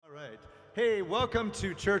Hey, welcome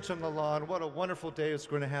to Church on the Lawn. What a wonderful day it's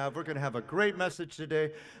going to have. We're going to have a great message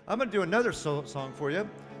today. I'm going to do another song for you.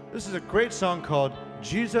 This is a great song called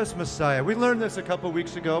Jesus Messiah. We learned this a couple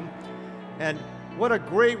weeks ago, and what a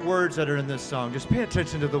great words that are in this song. Just pay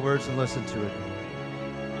attention to the words and listen to it.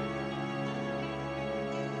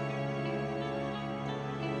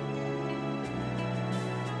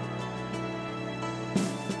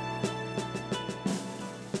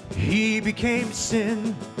 He became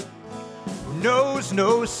sin, who knows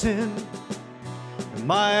no sin, and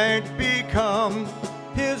might become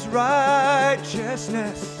his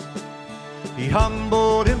righteousness. He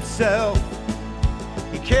humbled himself,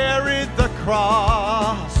 he carried the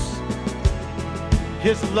cross.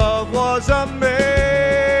 His love was amazing.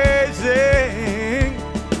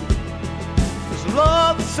 His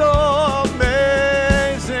love so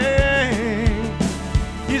amazing.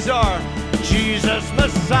 He's our Jesus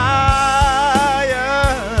Messiah.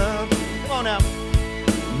 Come on now.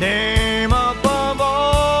 Name above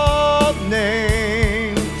all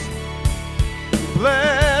names.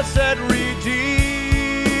 Blessed Redeemer.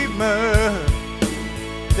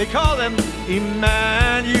 They call him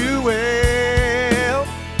Emmanuel.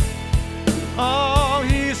 Oh,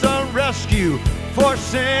 he's a rescue for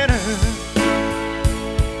sinners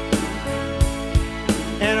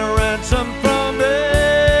and a ransom from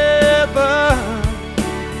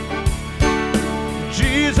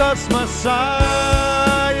Jesus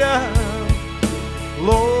Messiah,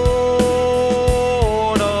 Lord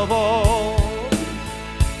of all.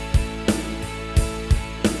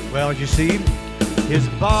 Well, you see, his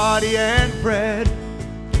body and bread,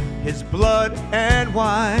 his blood and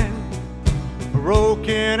wine,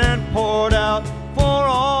 broken and poured out for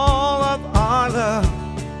all of our love.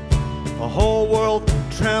 The whole world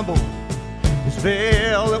trembled, his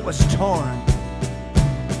veil it was torn.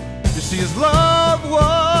 You see, his love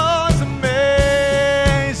was amazing.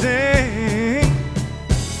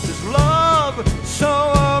 His love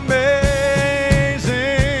so amazing.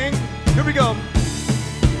 Here we go.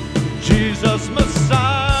 Jesus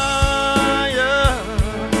Messiah,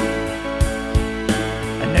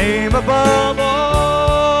 a name above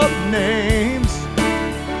all names.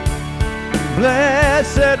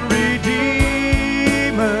 Blessed Redeemer,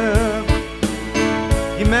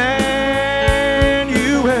 Emmanuel.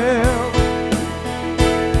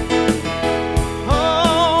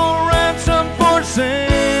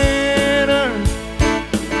 Sinners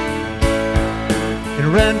and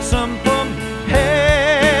ransom from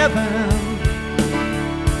heaven.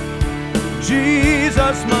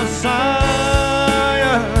 Jesus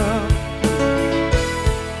Messiah,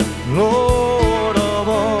 Lord of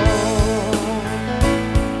all.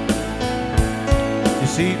 You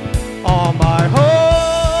see, all my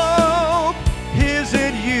hope is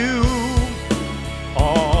in you.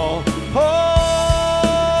 All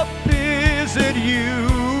hope is in you.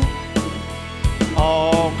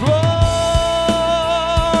 All glory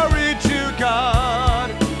to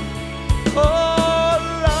God. Oh,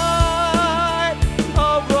 light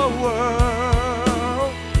of the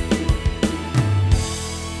world.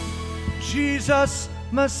 Jesus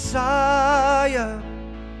Messiah,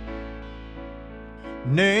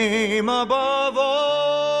 name above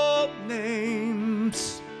all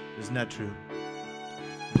names. Isn't that true?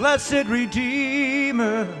 Blessed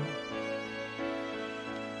Redeemer,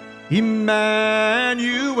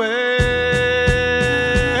 Emmanuel,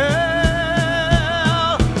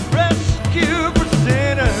 rescue for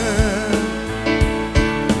sinners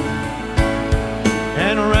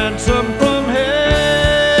and ransom from heaven.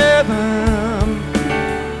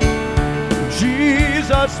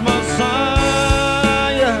 Jesus Messiah,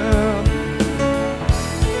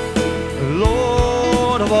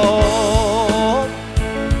 Lord of all.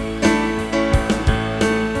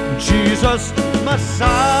 Jesus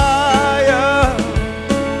Messiah,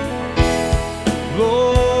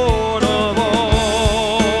 Lord of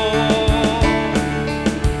all.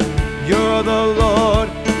 You're the Lord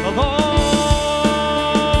of all.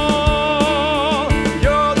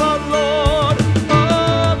 You're the Lord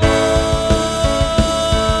of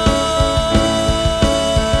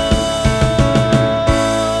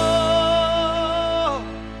all.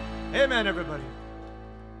 Amen, everybody.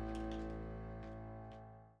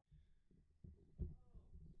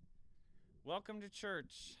 Welcome to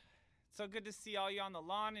church. So good to see all you on the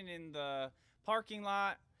lawn and in the parking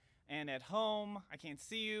lot and at home. I can't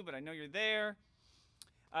see you, but I know you're there.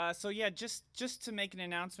 So yeah, just to make an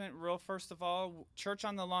announcement real first of all, Church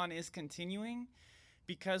on the Lawn is continuing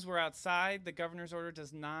because we're outside, the governor's order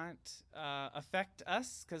does not affect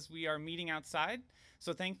us because we are meeting outside.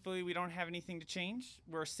 So thankfully, we don't have anything to change.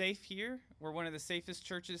 We're safe here. We're one of the safest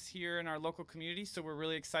churches here in our local community, so we're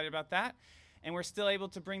really excited about that. And we're still able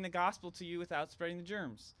to bring the gospel to you without spreading the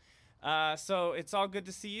germs. So it's all good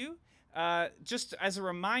to see you. Just as a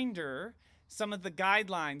reminder, some of the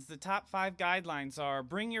guidelines, the top 5 guidelines are: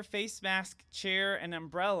 bring your face mask, chair, and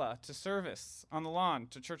umbrella to service on the lawn,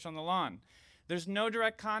 to church on the lawn. There's no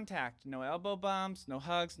direct contact, no elbow bumps, no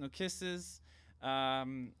hugs, no kisses,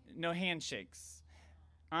 no handshakes.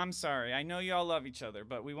 I'm sorry, I know you all love each other,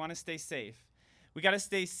 but we want to stay safe. We got to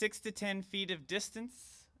stay 6 to 10 feet of distance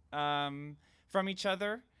from each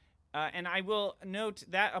other. And I will note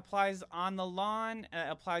that applies on the lawn,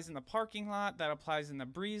 applies in the parking lot, that applies in the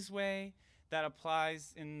breezeway, that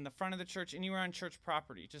applies in the front of the church, anywhere on church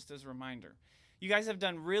property, just as a reminder. You guys have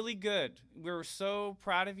done really good. We're so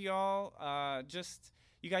proud of you all.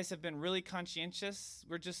 You guys have been really conscientious.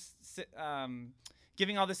 We're just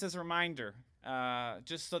giving all this as a reminder,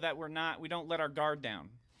 just so that we don't let our guard down.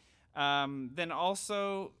 Then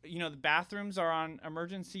also, the bathrooms are on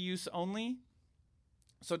emergency use only.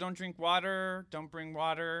 So don't drink water, don't bring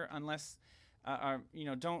water unless,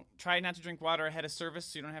 don't try not to drink water ahead of service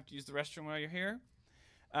so you don't have to use the restroom while you're here.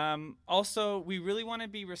 Also, we really want to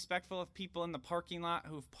be respectful of people in the parking lot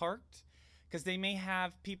who've parked, because they may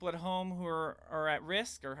have people at home who are at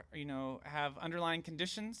risk or, have underlying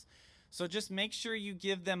conditions. So just make sure you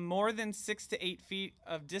give them more than 6 to 8 feet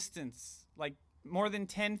of distance, like more than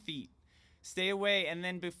 10 feet. Stay away, and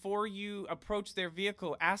then before you approach their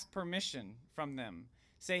vehicle, ask permission from them.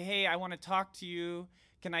 Say, hey, I want to talk to you.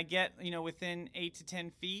 Can I get, within 8 to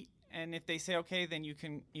 10 feet? And if they say okay, then you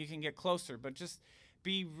can get closer. But just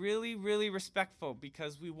be really, really respectful,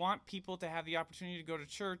 because we want people to have the opportunity to go to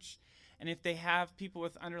church. And if they have people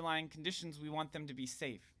with underlying conditions, we want them to be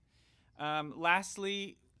safe.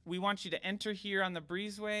 Lastly, we want you to enter here on the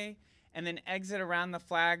breezeway and then exit around the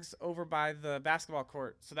flags over by the basketball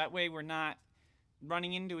court. So that way we're not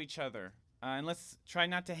running into each other. And let's try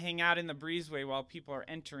not to hang out in the breezeway while people are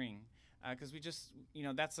entering, because we just,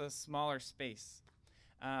 that's a smaller space.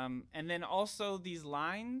 And then also these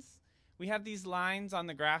lines, we have these lines on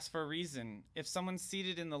the grass for a reason. If someone's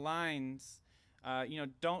seated in the lines,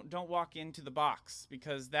 don't walk into the box,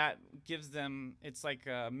 because that gives them, it's like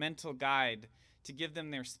a mental guide to give them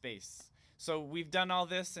their space. So we've done all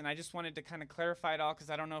this, and I just wanted to kind of clarify it all, because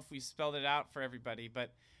I don't know if we spelled it out for everybody,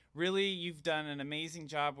 but really, you've done an amazing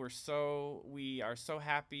job. We are so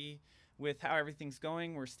happy with how everything's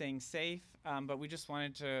going. We're staying safe, but we just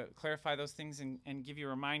wanted to clarify those things and give you a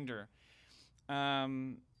reminder.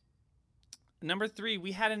 Number 3,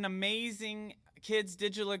 we had an amazing kids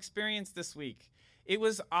digital experience this week. It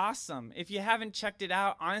was awesome. If you haven't checked it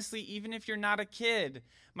out, honestly, even if you're not a kid,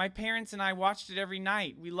 my parents and I watched it every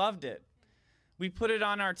night. We loved it. We put it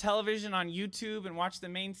on our television on YouTube and watched the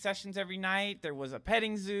main sessions every night. There was a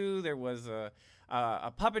petting zoo. There was a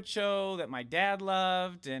puppet show that my dad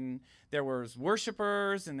loved. And there was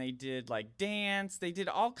worshipers, and they did like dance. They did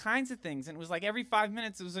all kinds of things. And it was like every 5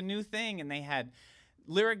 minutes it was a new thing. And they had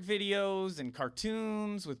lyric videos and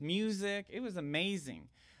cartoons with music. It was amazing.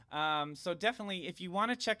 So definitely, if you want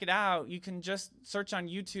to check it out, you can just search on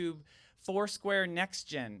YouTube Foursquare Next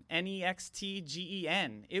Gen,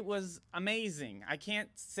 NEXTGEN. It was amazing. I can't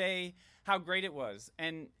say how great it was.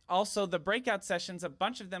 And also the breakout sessions, a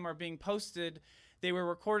bunch of them are being posted. They were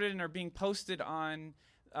recorded and are being posted on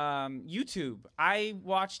YouTube. I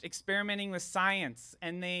watched Experimenting with Science,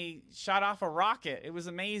 and they shot off a rocket. It was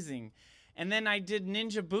amazing. And then I did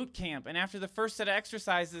Ninja Boot Camp. And after the first set of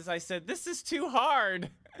exercises, I said, this is too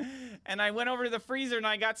hard. And I went over to the freezer and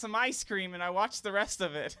I got some ice cream, and I watched the rest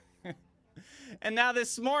of it. And now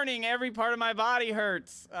this morning, every part of my body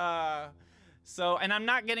hurts. And I'm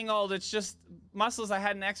not getting old. It's just muscles I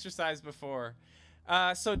hadn't exercised before.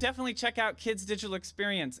 So definitely check out Kids Digital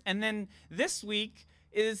Experience. And then this week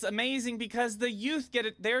is amazing because the youth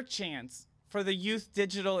get their chance for the Youth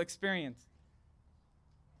Digital Experience.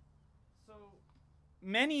 So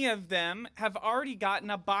many of them have already gotten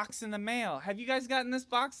a box in the mail. Have you guys gotten this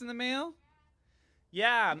box in the mail?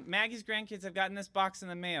 Yeah, Maggie's grandkids have gotten this box in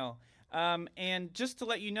the mail. And just to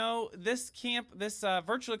let you know, this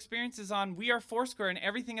virtual experience is on We Are Foursquare and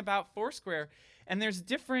everything about Foursquare. And there's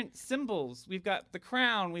different symbols. We've got the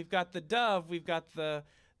crown, we've got the dove, we've got the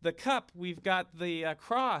cup, we've got the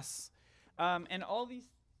cross, and all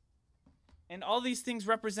these things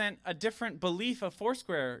represent a different belief of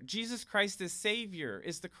Foursquare. Jesus Christ is Savior,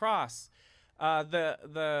 is the cross. The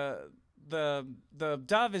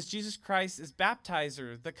dove is Jesus Christ is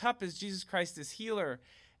baptizer. The cup is Jesus Christ is healer.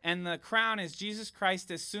 and the crown is Jesus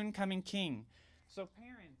Christ as soon coming King. So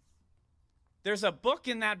parents, there's a book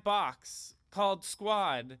in that box called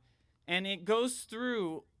Squad, and it goes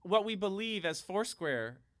through what we believe as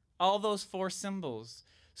Foursquare, all those 4 symbols.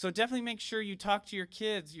 So definitely make sure you talk to your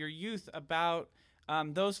kids, your youth, about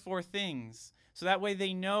those 4 things. So that way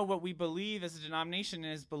they know what we believe as a denomination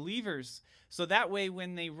and as believers. So that way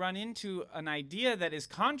when they run into an idea that is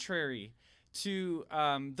contrary to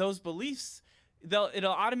those beliefs,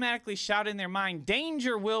 it'll automatically shout in their mind,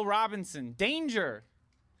 "Danger, Will Robinson, danger."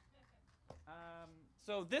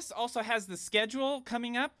 So this also has the schedule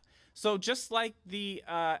coming up. So just like the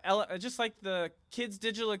kids'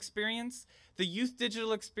 digital experience, the youth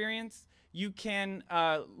digital experience, you can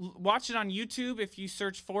watch it on YouTube if you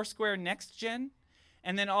search Foursquare Next Gen.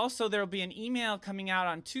 And then also there will be an email coming out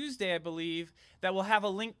on Tuesday, I believe, that will have a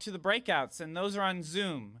link to the breakouts, and those are on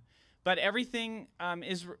Zoom. But everything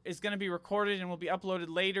is going to be recorded and will be uploaded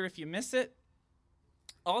later if you miss it.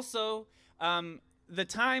 Also, the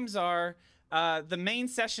times are, the main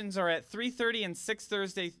sessions are at 3:30 and 6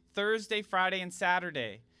 Thursday, Friday, and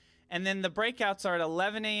Saturday. And then the breakouts are at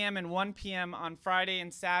 11 a.m. and 1 p.m. on Friday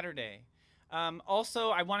and Saturday. Also,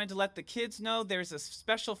 I wanted to let the kids know there's a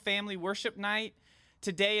special family worship night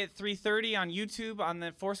today at 3:30 on YouTube, on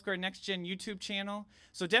the Foursquare Next Gen YouTube channel.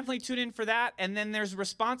 So definitely tune in for that. And then there's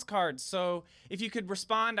response cards. So if you could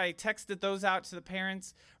respond, I texted those out to the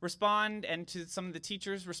parents. Respond, and to some of the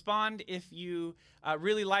teachers. Respond if you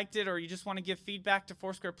really liked it or you just want to give feedback to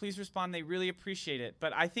Foursquare. Please respond. They really appreciate it.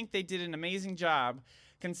 But I think they did an amazing job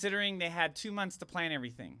considering they had 2 months to plan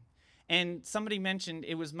everything. And somebody mentioned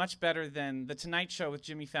it was much better than The Tonight Show with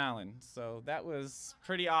Jimmy Fallon. So that was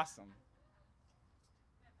pretty awesome.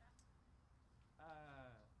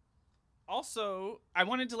 Also, I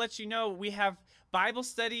wanted to let you know we have Bible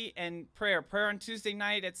study and prayer. Prayer on Tuesday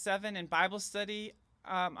night at 7 and Bible study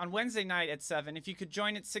on Wednesday night at 7. If you could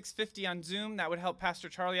join at 6:50 on Zoom, that would help Pastor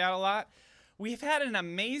Charlie out a lot. We've had an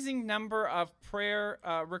amazing number of prayer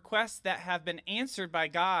requests that have been answered by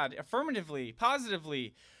God affirmatively,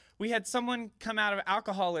 positively. We had someone come out of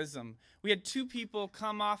alcoholism. We had 2 people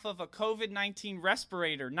come off of a COVID-19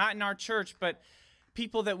 respirator, not in our church, but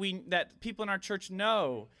people that people in our church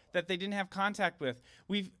know that they didn't have contact with.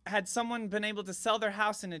 We've had someone been able to sell their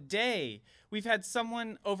house in a day. We've had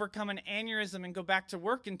someone overcome an aneurysm and go back to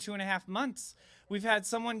work in 2.5 months. We've had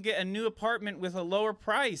someone get a new apartment with a lower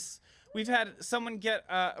price. We've had someone get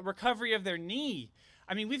a recovery of their knee.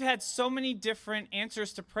 I mean, we've had so many different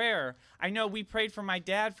answers to prayer. I know we prayed for my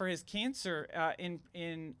dad for his cancer in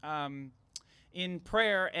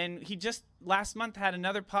prayer, and he just last month had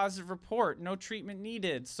another positive report, no treatment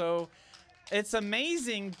needed. So it's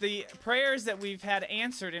amazing the prayers that we've had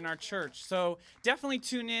answered in our church. So definitely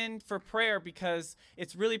tune in for prayer because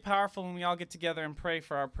it's really powerful when we all get together and pray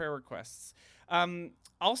for our prayer requests.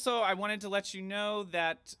 Also, I wanted to let you know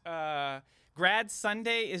that Grad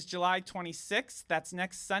Sunday is July 26th. That's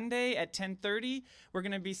next Sunday at 10:30. We're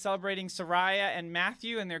going to be celebrating Soraya and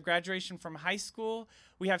Matthew and their graduation from high school.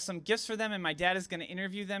 We have some gifts for them, and my dad is going to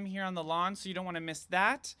interview them here on the lawn, so you don't want to miss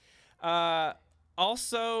that.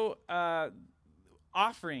 Also,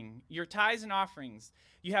 offering, your tithes and offerings.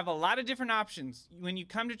 You have a lot of different options. When you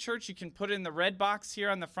come to church, you can put it in the red box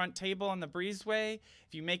here on the front table on the breezeway.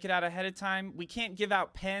 If you make it out ahead of time, we can't give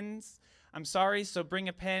out pens. I'm sorry, so bring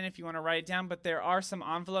a pen if you want to write it down, but there are some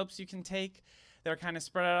envelopes you can take that are kind of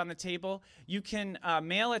spread out on the table. You can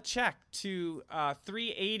mail a check to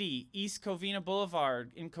 380 East Covina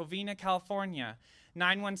Boulevard in Covina, California,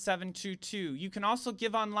 91722. You can also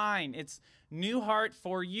give online. It's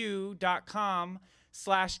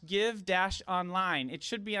newheartforyou.com/give-online. It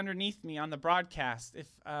should be underneath me on the broadcast. If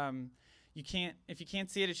you can't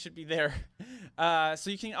see it, it should be there. So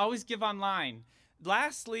you can always give online.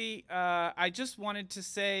 Lastly, I just wanted to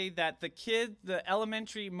say that the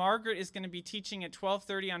elementary, Margaret is going to be teaching at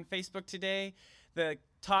 12:30 on Facebook today. The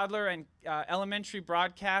toddler and elementary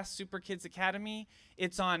broadcast, Super Kids Academy.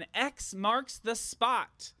 It's on X Marks the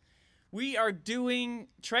Spot. We are doing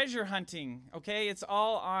treasure hunting, okay? It's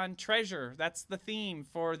all on treasure. That's the theme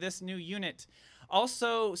for this new unit.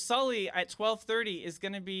 Also, Sully at 12:30 is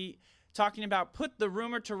going to be talking about Put the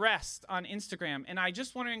Rumor to Rest on Instagram. And I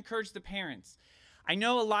just want to encourage the parents. I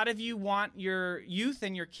know a lot of you want your youth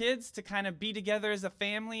and your kids to kind of be together as a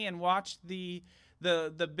family and watch the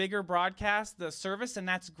the bigger broadcast, the service, and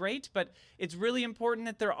that's great, but it's really important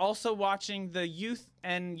that they're also watching the youth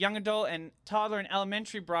and young adult and toddler and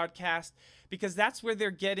elementary broadcast, because that's where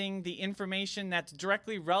they're getting the information that's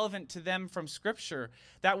directly relevant to them from Scripture.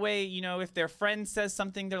 That way, if their friend says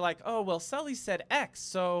something, they're like, oh, well, Sully said X,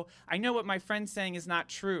 so I know what my friend's saying is not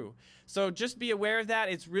true. So just be aware of that.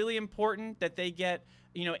 It's really important that they get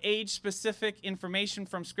age-specific information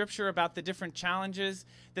from Scripture about the different challenges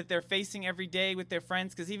that they're facing every day with their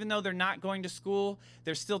friends, because even though they're not going to school,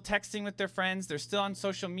 they're still texting with their friends, they're still on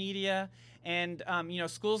social media, and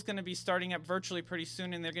school's going to be starting up virtually pretty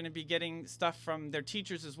soon, and they're going to be getting stuff from their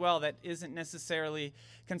teachers as well that isn't necessarily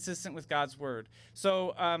consistent with God's Word.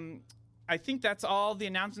 So I think that's all the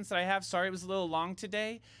announcements that I have. Sorry it was a little long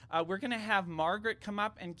today. We're going to have Margaret come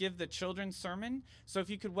up and give the children's sermon. So if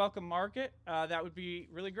you could welcome Margaret, that would be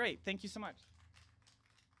really great. Thank you so much.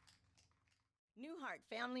 Newhart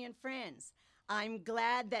family and friends, I'm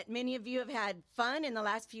glad that many of you have had fun in the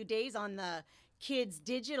last few days on the kids'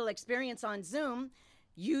 digital experience on Zoom,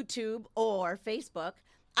 YouTube, or Facebook.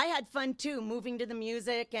 I had fun too, moving to the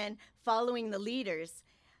music and following the leaders.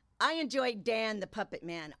 I enjoyed Dan the Puppet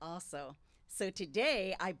Man also. So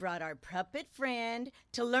today I brought our puppet friend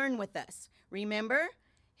to learn with us. Remember?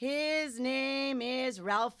 His name is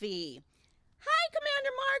Ralphie. Hi,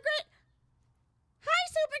 Commander Margaret. Hi,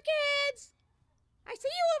 Super Kids. I see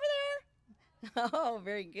you over there. Oh,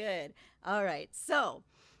 very good. All right, so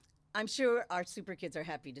I'm sure our Super Kids are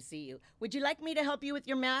happy to see you. Would you like me to help you with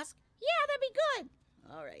your mask? Yeah, that'd be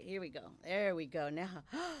good. All right, here we go. There we go. Now,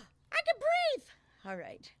 I can breathe. All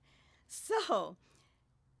right. So,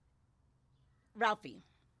 Ralphie,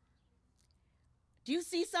 do you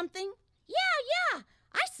see something? Yeah,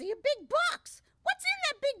 I see a big box. What's in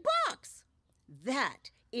that big box?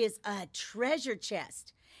 That is a treasure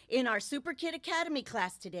chest. In our Super Kid Academy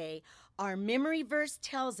class today, our memory verse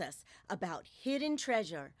tells us about hidden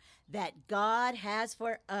treasure that God has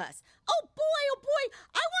for us. Oh boy,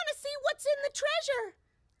 I want to see what's in the treasure.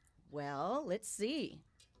 Well, let's see.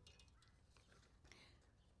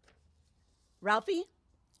 Ralphie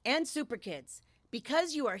and Super Kids,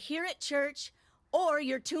 because you are here at church or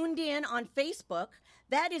you're tuned in on Facebook,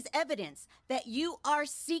 that is evidence that you are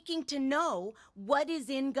seeking to know what is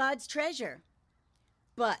in God's treasure.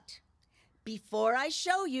 But before I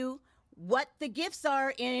show you what the gifts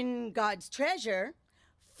are in God's treasure,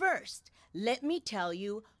 first, let me tell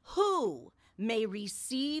you who may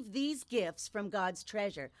receive these gifts from God's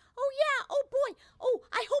treasure. Oh yeah, oh boy, oh,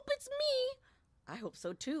 I hope it's me. I hope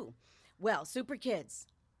so too. Well, Super Kids,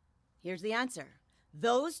 here's the answer.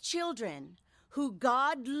 Those children who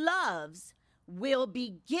God loves will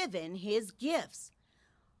be given his gifts.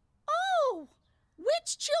 Oh,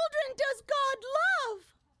 which children does God love?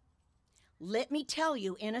 Let me tell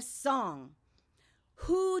you in a song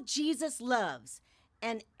who Jesus loves,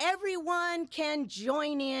 and everyone can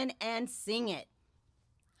join in and sing it.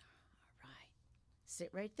 All right,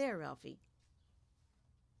 sit right there, Ralphie.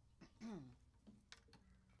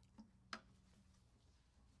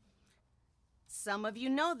 Some of you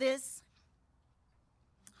know this.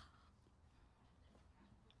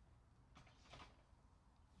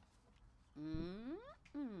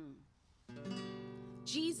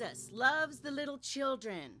 Jesus loves the little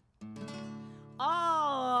children,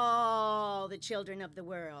 all the children of the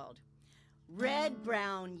world. Red,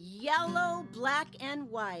 brown, yellow, black, and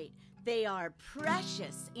white, they are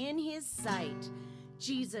precious in his sight.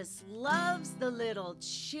 Jesus loves the little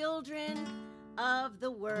children of the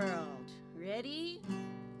world. Ready?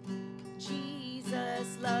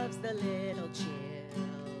 Jesus loves the little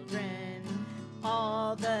children,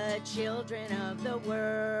 all the children of the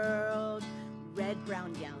world. Red,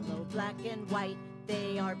 brown, yellow, black, and white,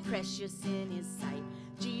 they are precious in his sight.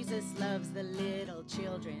 Jesus loves the little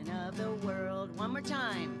children of the world. One more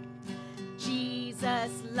time.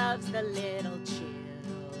 Jesus loves the little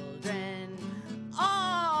children,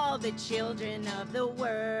 all the children of the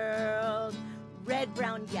world. Red,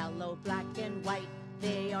 brown, yellow, black, and white,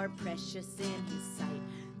 they are precious in his sight.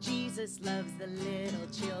 Jesus loves the little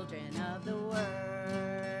children of the world.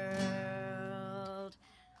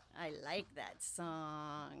 I like that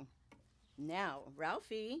song. Now,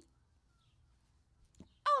 Ralphie.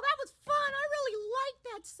 Oh, that was fun. I really like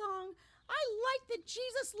that song. I like that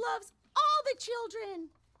Jesus loves all the children.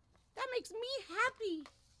 That makes me happy.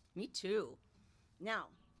 Me too. Now,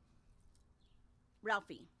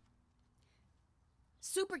 Ralphie.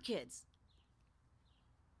 Super Kids.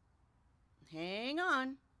 Hang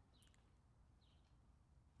on.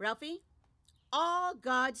 Ralphie, all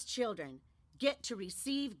God's children get to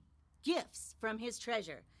receive gifts from his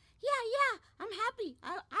treasure. Yeah, I'm happy.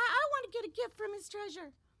 I want to get a gift from his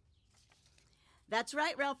treasure. That's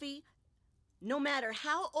right, Ralphie. No matter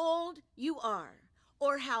how old you are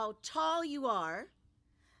or how tall you are,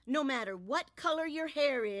 no matter what color your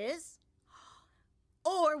hair is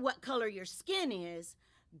or what color your skin is,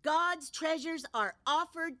 God's treasures are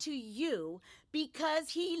offered to you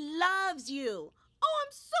because he loves you. Oh,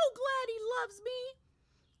 I'm so glad he loves me.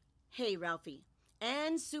 Hey, Ralphie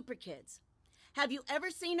and Super Kids, have you ever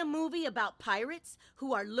seen a movie about pirates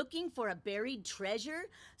who are looking for a buried treasure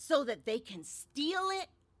so that they can steal it?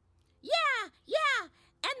 Yeah,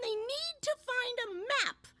 and they need to find a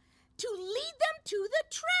map to lead them to the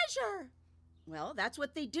treasure. Well, that's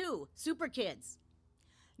what they do, Super Kids.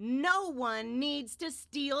 No one needs to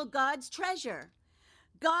steal God's treasure.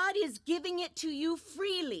 God is giving it to you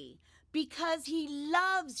freely because he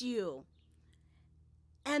loves you.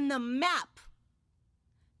 And the map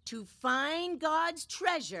to find God's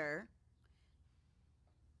treasure,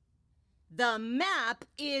 the map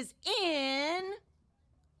is in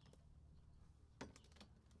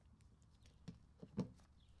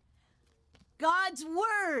God's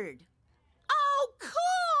Word. Oh,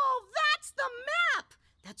 cool! That's the map!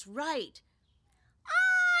 That's right.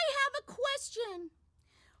 I have a question.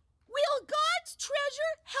 Will God's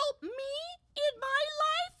treasure help me in my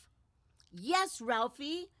life? Yes,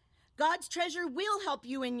 Ralphie. God's treasure will help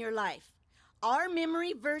you in your life. Our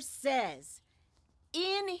memory verse says,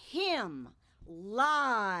 "In him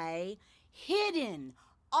lie hidden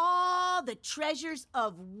all the treasures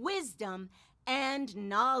of wisdom and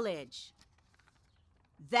knowledge."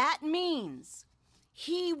 That means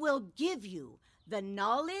he will give you the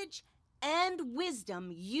knowledge and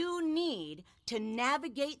wisdom you need to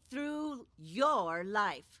navigate through your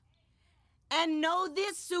life. And know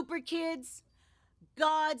this, Super Kids,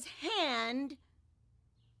 God's hand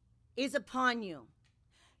is upon you.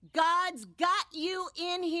 God's got you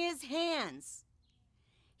in his hands.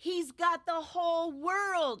 He's got the whole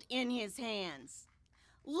world in his hands.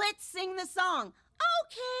 Let's sing the song.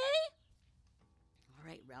 Okay. All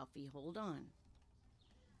right, Ralphie, hold on.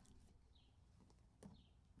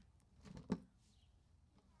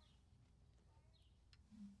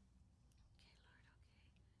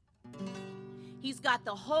 He's got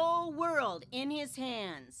the whole world in his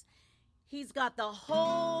hands. He's got the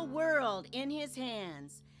whole world in his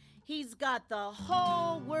hands. He's got the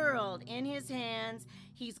whole world in his hands.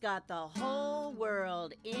 He's got the whole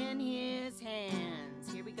world in his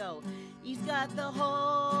hands. Here we go. He's got the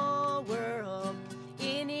whole world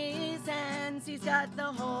in his hands. He's got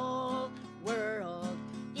the whole world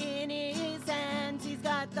in his hands. He's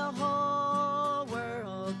got the whole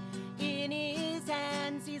world in his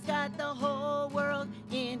hands. He's got the whole world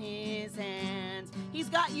in his hands. He's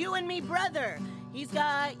got you and me, brother. He's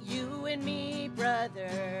got you and me,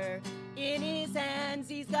 brother. In his hands,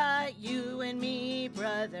 he's got you and me,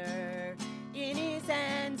 brother. In his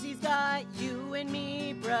hands, he's got you and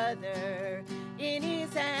me, brother. In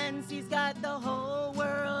his hands, he's got the whole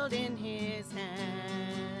world in his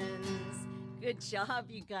hands. Good job,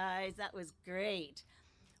 you guys. That was great.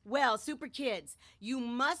 Well, Super Kids, you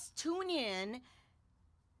must tune in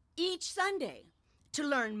each Sunday to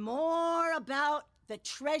learn more about the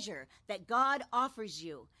treasure that God offers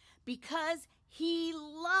you because he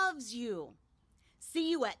loves you.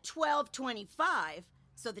 See you at 12:25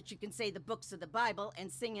 so that you can say the books of the Bible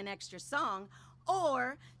and sing an extra song,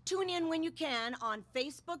 or tune in when you can on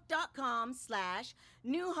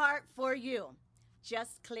facebook.com/New Heart for You.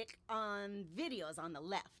 Just click on videos on the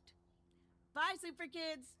left. Bye, Super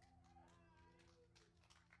Kids.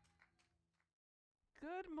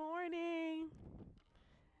 Good morning.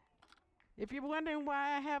 If you're wondering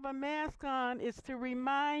why I have a mask on, it's to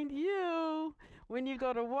remind you when you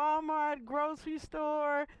go to Walmart, grocery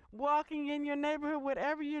store, walking in your neighborhood,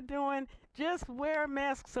 whatever you're doing, just wear a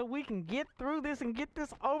mask so we can get through this and get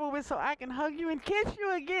this over with so I can hug you and kiss you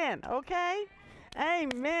again, okay?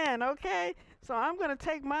 Amen, okay? So I'm going to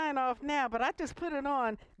take mine off now, but I just put it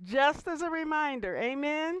on just as a reminder,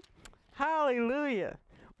 amen? Hallelujah.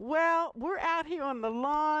 Well, we're out here on the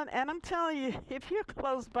lawn, and I'm telling you, if you're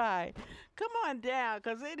close by, come on down,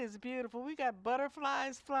 because it is beautiful. We got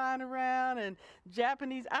butterflies flying around and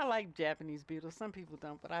Japanese. I like Japanese beetles. Some people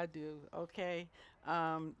don't, but I do, okay?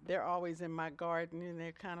 They're always in my garden, and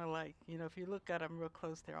they're kind of like, if you look at them real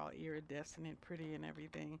close, they're all iridescent and pretty and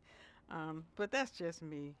everything. But that's just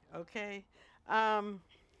me, okay?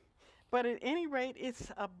 But at any rate, it's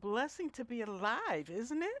a blessing to be alive,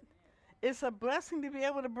 isn't it? It's a blessing to be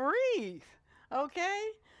able to breathe,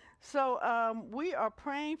 okay? So we are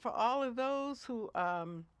praying for all of those who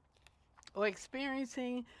or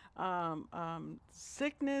experiencing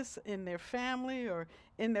sickness in their family or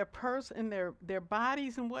in their their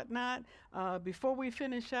bodies and whatnot, before we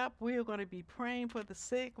finish up, we are going to be praying for the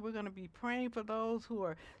sick. We're going to be praying for those who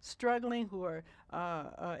are struggling, who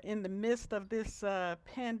are in the midst of this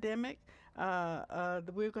pandemic.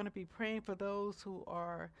 We're going to be praying for those who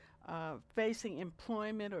are facing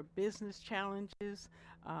employment or business challenges.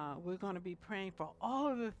 We're going to be praying for all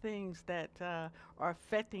of the things that are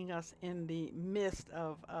affecting us in the midst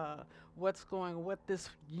of what this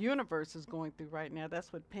universe is going through right now.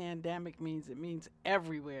 That's what pandemic means. It means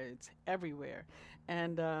everywhere. It's everywhere.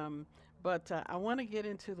 And but I want to get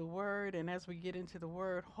into the Word, and as we get into the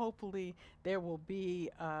Word, hopefully there will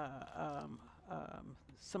be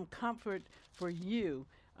some comfort for you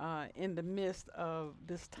in the midst of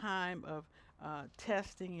this time of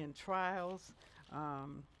testing and trials.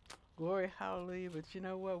 Glory, hallelujah. But you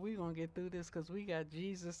know what? We're going to get through this because we got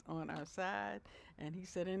Jesus on our side. And he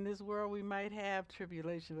said, in this world we might have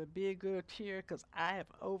tribulation, but be of good cheer because I have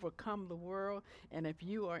overcome the world. And if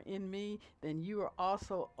you are in me, then you are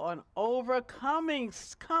also an overcoming.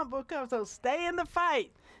 So stay in the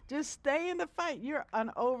fight. Just stay in the fight. You're an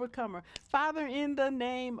overcomer. Father, in the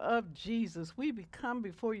name of Jesus, we come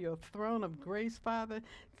before your throne of grace, Father,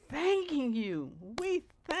 thanking you. We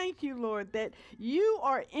thank you, Lord, that you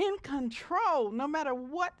are in control no matter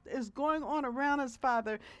what is going on around us,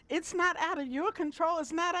 Father. It's not out of your control.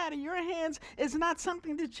 It's not out of your hands. It's not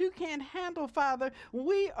something that you can't handle, Father.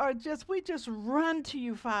 We just run to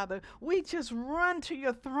you, Father. We just run to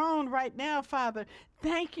your throne right now, Father,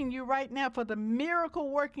 thanking you right now for the miracle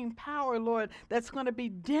working power, Lord, that's going to be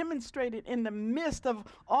demonstrated in the midst of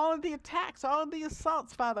all of the attacks, all of the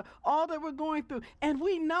assaults, Father, all that we're going through. And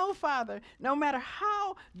we know, Father, no matter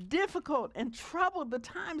how difficult and troubled the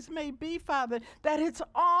times may be, Father, that it's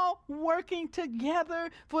all working together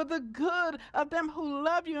for the good of them who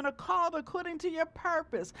love you and are called according to your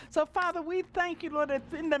purpose. So, Father, we thank you, Lord, that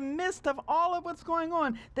in the midst of all of what's going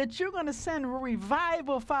on, that you're going to send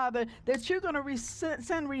revival, Father, that you're going to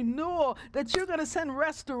send renewal, that you're going to send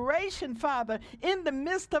restoration, Father, in the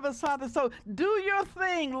midst of us, Father. So do your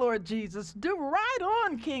thing, Lord Jesus. Do right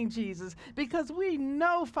on, King Jesus, because we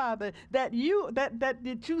know, Father, that you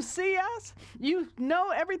see us. You know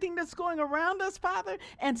everything that's going around us, Father,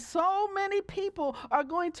 and so many people are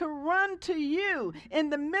going to run to you in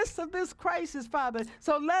the midst of this crisis, Father.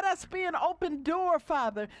 So let us be an open door,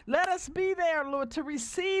 Father. Let us be there, Lord, to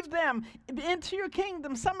receive them into your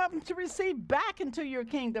kingdom, some of them to receive back into your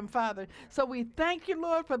kingdom, Father. So we thank you,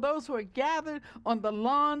 Lord, for those who are gathered on the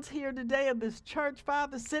lawns here today of this church,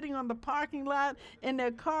 Father, sitting on the parking lot in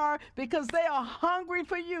their car because they are hungry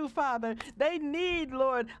for you, Father. They need,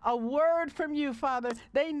 Lord, a word from you, Father.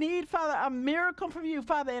 They need, Father, a miracle from you,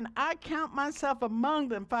 Father, and I count myself among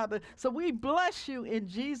them, Father. So we bless you in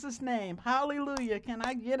Jesus' name. Hallelujah. Can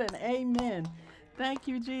I get an amen? Thank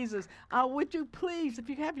you, Jesus. Would you please, if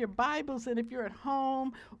you have your Bibles and if you're at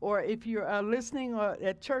home or if you're listening or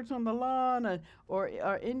at church on the lawn or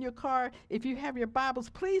in your car, if you have your Bibles,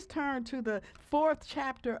 please turn to the 4th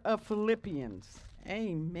chapter of Philippians.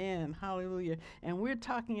 Amen. Hallelujah. And we're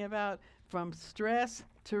talking about from stress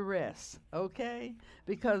to rest, okay?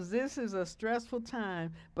 Because this is a stressful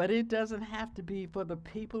time, but it doesn't have to be for the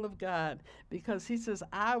people of God, because he says,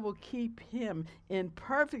 I will keep him in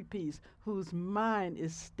perfect peace whose mind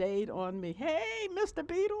is stayed on me. Hey, Mr.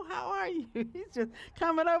 Beetle, how are you? He's just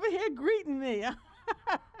coming over here greeting me.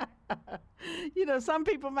 You know, some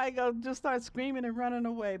people might go just start screaming and running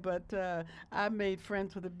away, but I made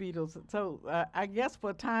friends with the Beatles. So I guess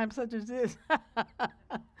for a time such as this,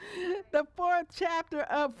 the 4th chapter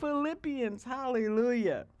of Philippians,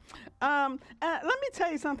 hallelujah. Let me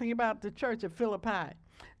tell you something about the church of Philippi.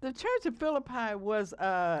 The church of Philippi was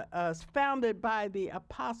founded by the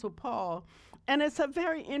Apostle Paul, and it's a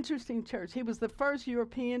very interesting church. He was the first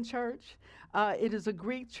European church. It is a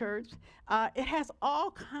Greek church. It has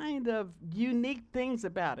all kind of unique things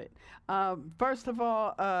about it. First of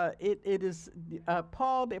all, it is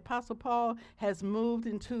Paul, the Apostle Paul, has moved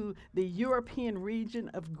into the European region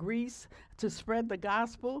of Greece to spread the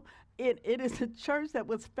gospel. It is a church that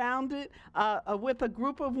was founded with a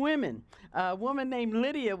group of women. A woman named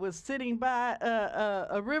Lydia was sitting by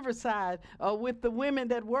a riverside with the women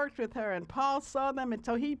that worked with her, and Paul saw them, and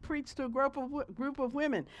so he preached to a group of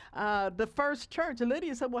women. The first church,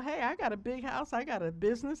 Lydia said, well, hey, I got a big house. I got a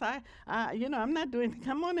business. I'm not doing anything.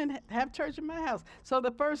 Come on and have church in my house. So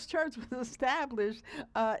the first church was established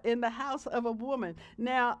in the house of a woman.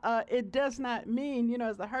 Now, it does not mean,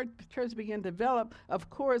 as the church began to develop, of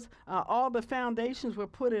course, all the foundations were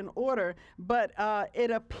put in order. But it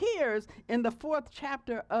appears in the 4th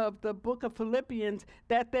chapter of the book of Philippians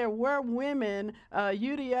that there were women,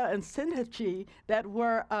 Euodia and Syntyche, that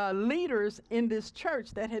were leaders in this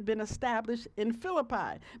church that had been established in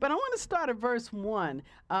Philippi. But I want to start at verse 1,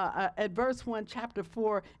 chapter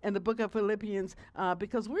 4 in the book of Philippians,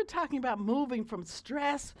 because we're talking about moving from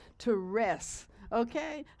stress to rest.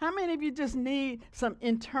 Okay? How many of you just need some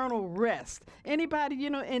internal rest? Anybody,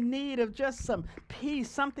 in need of just some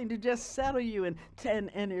peace, something to just settle you and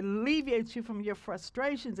alleviate you from your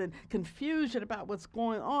frustrations and confusion about what's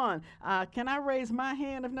going on? Can I raise my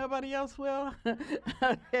hand if nobody else will?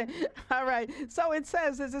 Okay. All right. So it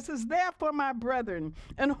says, therefore, my brethren,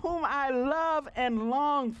 in whom I love and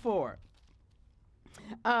long for,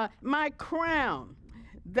 my crown,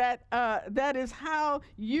 that is how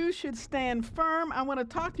you should stand firm. I want to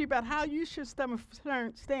talk to you about how you should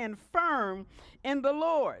stand firm in the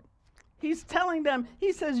Lord. He's telling them,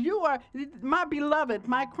 he says, you are my beloved,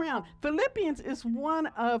 my crown. Philippians is one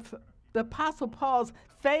of the Apostle Paul's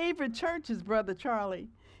favorite churches, Brother Charlie.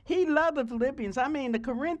 He loved the Philippians. I mean, the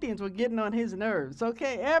Corinthians were getting on his nerves,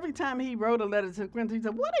 okay? Every time he wrote a letter to the Corinthians, he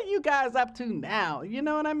said, what are you guys up to now? You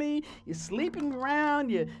know what I mean? You're sleeping around,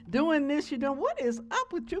 you're doing this, you're doing, what is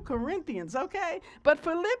up with you Corinthians, okay? But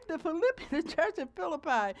the church at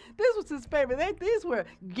Philippi, this was his favorite. These were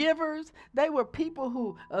givers. They were people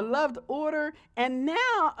who loved order. And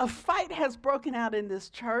now a fight has broken out in this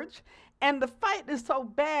church. And the fight is so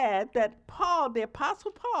bad that Paul, the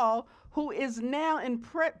Apostle Paul, who is now in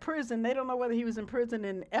prison. They don't know whether he was in prison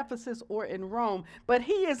in Ephesus or in Rome, but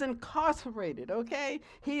he is incarcerated, okay?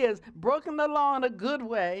 He has broken the law in a good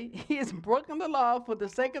way. He has broken the law for the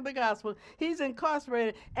sake of the gospel. He's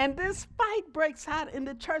incarcerated, and this fight breaks out in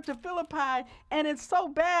the church of Philippi, and it's so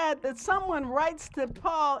bad that someone writes to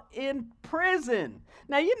Paul in prison.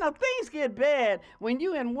 Now, things get bad when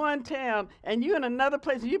you in one town and you in another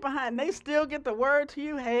place, and you behind, and they still get the word to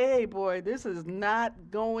you, hey, boy, this is not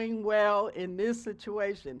going well in this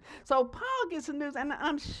situation. So Paul gets the news, and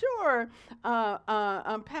I'm sure,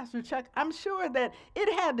 Pastor Chuck, I'm sure that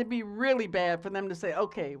it had to be really bad for them to say,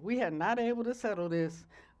 okay, we are not able to settle this.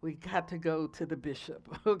 We got to go to the bishop,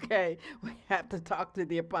 okay? We have to talk to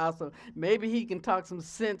the apostle. Maybe he can talk some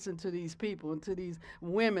sense into these people, into these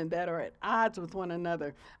women that are at odds with one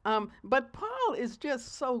another. But Paul is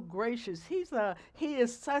just so gracious. He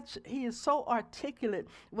is so articulate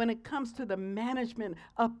when it comes to the management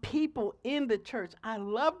of people in the church. I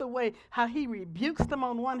love the way how he rebukes them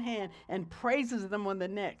on one hand and praises them on the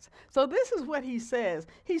next. So this is what he says.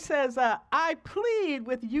 He says, I plead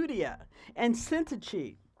with Euodia and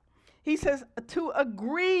Syntyche. He says to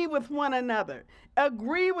agree with one another,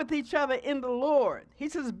 agree with each other in the Lord. He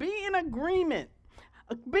says be in agreement,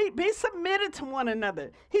 be submitted to one another.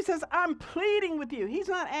 He says I'm pleading with you. He's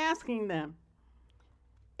not asking them.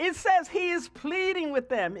 It says he is pleading with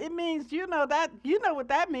them. It means, you know what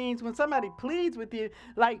that means when somebody pleads with you,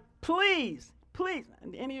 like please.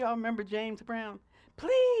 Any of y'all remember James Brown?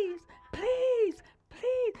 Please.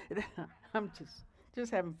 I'm just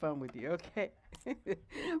having fun with you, okay?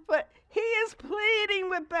 But he is pleading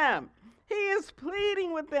with them.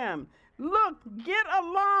 Look, get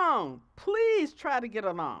along. Please try to get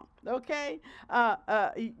along, okay?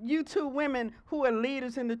 You two women who are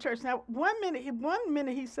leaders in the church. Now, one minute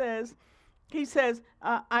he says,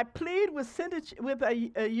 I plead with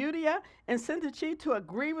Euodia and Syntyche to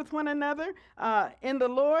agree with one another in the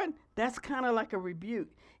Lord. That's kind of like a rebuke.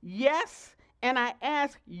 Yes. And I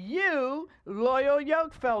ask you, loyal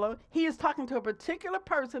yoke fellow, he is talking to a particular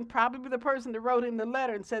person, probably the person that wrote him the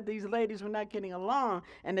letter and said these ladies were not getting along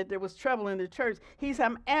and that there was trouble in the church.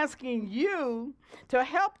 I'm asking you to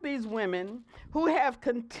help these women who have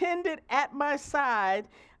contended at my side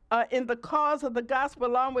in the cause of the gospel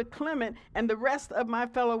along with Clement and the rest of my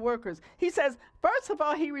fellow workers. He says, first of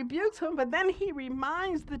all, he rebukes them, but then he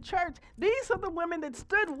reminds the church, these are the women that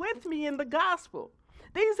stood with me in the gospel.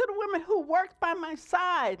 These are the women who worked by my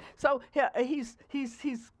side. So he's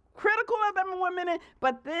critical of them in one minute,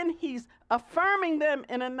 but then he's affirming them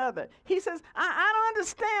in another. He says, I don't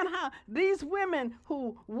understand how these women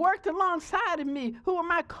who worked alongside of me, who were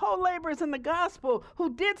my co-laborers in the gospel,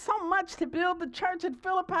 who did so much to build the church at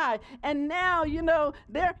Philippi, and now,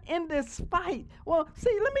 they're in this fight. Well,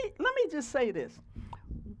 see, let me just say this.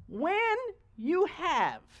 When you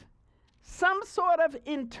have some sort of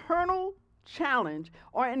internal challenge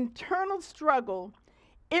or internal struggle,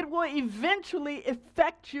 it will eventually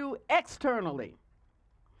affect you externally.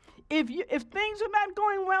 If things are not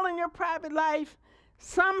going well in your private life,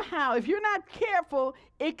 somehow, if you're not careful,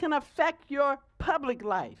 it can affect your public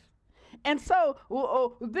life. And so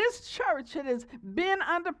this church has been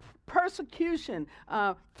under persecution.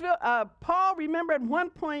 Paul, remember, at one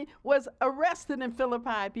point was arrested in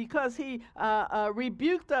Philippi because he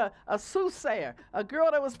rebuked a soothsayer, a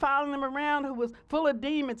girl that was following him around who was full of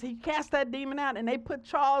demons. He cast that demon out, and they put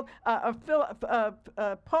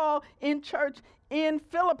Paul in church in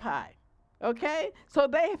Philippi. Okay? So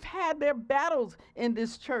they've had their battles in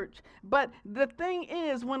this church. But the thing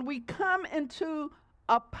is, when we come into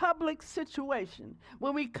a public situation,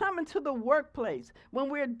 when we come into the workplace, when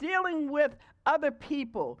we're dealing with other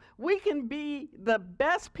people, we can be the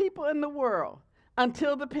best people in the world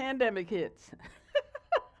until the pandemic hits.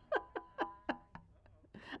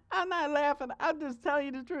 I'm not laughing. I'm just telling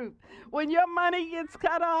you the truth. When your money gets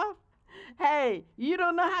cut off, hey, you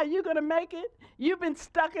don't know how you're going to make it. You've been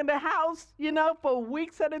stuck in the house, for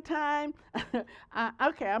weeks at a time.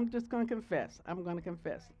 Okay, I'm just going to confess. I'm going to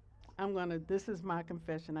confess. This is my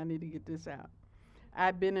confession. I need to get this out.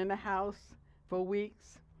 I've been in the house for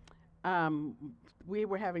weeks. We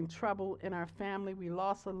were having trouble in our family. We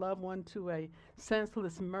lost a loved one to a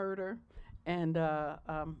senseless murder. And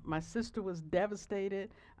my sister was devastated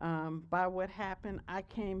by what happened. I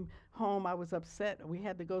came home. I was upset. We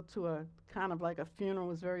had to go to a kind of like a funeral.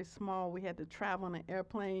 It was very small. We had to travel on an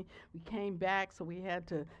airplane. We came back, so we had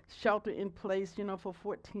to shelter in place, for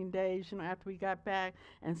 14 days, after we got back.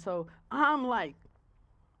 And so I'm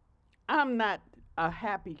not a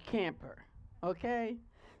happy camper, okay?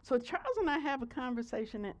 So Charles and I have a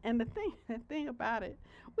conversation, and the thing about it,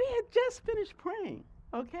 we had just finished praying,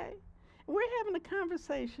 okay? We're having a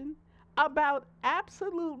conversation about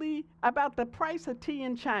the price of tea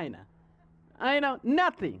in China.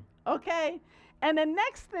 Nothing, okay? And the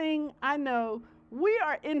next thing I know, we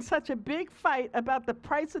are in such a big fight about the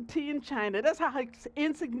price of tea in China. That's how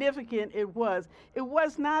insignificant it was. It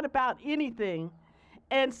was not about anything.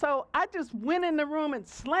 And so I just went in the room and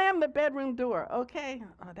slammed the bedroom door, okay?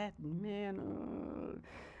 Oh, that man,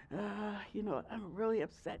 I'm really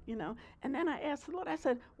upset, And then I asked the Lord, I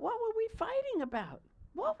said, what were we fighting about?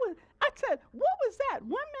 What was that? 1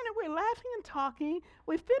 minute we're laughing and talking,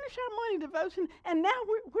 we finish our morning devotion, and now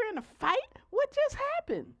we're in a fight? What just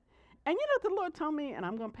happened? And the Lord told me, and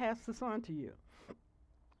I'm going to pass this on to you.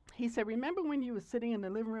 He said, remember when you were sitting in the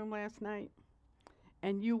living room last night,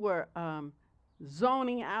 and you were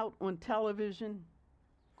zoning out on television?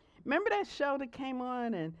 Remember that show that came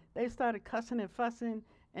on, and they started cussing and fussing,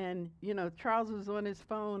 and, Charles was on his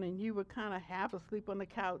phone, and you were kind of half asleep on the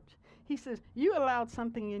couch? He says, you allowed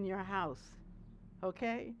something in your house,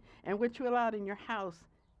 okay? And what you allowed in your house,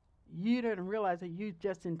 you didn't realize that you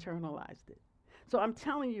just internalized it. So I'm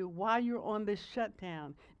telling you, while you're on this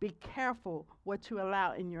shutdown, be careful what you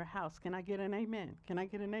allow in your house. Can I get an amen? Can I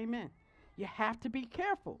get an amen? You have to be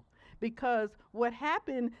careful. Because what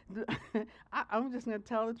happened, I'm just going to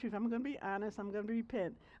tell the truth. I'm going to be honest. I'm going to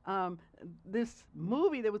repent. This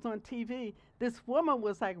movie that was on TV, this woman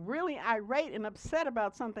was like really irate and upset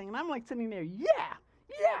about something. And I'm like sitting there, yeah.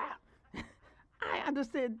 I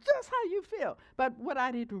understand just how you feel. But what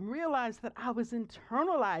I didn't realize that I was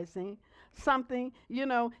internalizing something,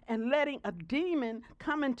 and letting a demon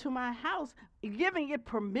come into my house, giving it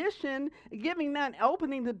permission,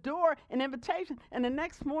 opening the door, an invitation. And the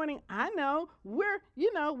next morning, I know we're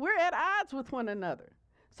at odds with one another.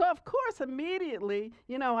 So of course, immediately,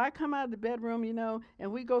 I come out of the bedroom,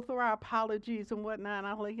 and we go through our apologies and whatnot. And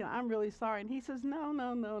I'm like, I'm really sorry. And he says, no,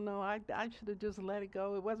 I should have just let it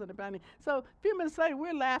go. It wasn't about me. So a few minutes later,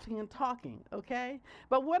 we're laughing and talking, okay?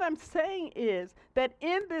 But what I'm saying is that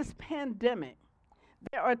in this pandemic,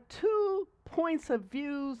 there are 2 points of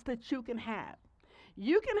views that you can have.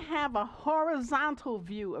 You can have a horizontal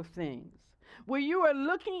view of things, where you are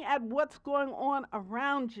looking at what's going on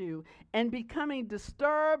around you and becoming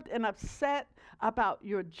disturbed and upset about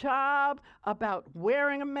your job, about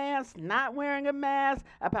wearing a mask, not wearing a mask,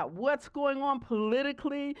 about what's going on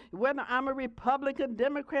politically, whether I'm a Republican,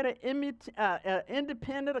 Democrat, or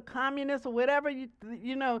independent, or communist, or whatever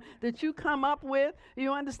that you come up with.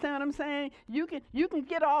 You understand what I'm saying? You can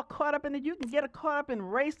get all caught up in it. You can get caught up in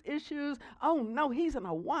race issues. Oh no, he's an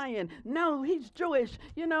Hawaiian. No, he's Jewish.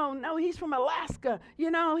 No, he's from Alaska.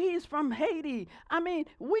 He's from Haiti. I mean,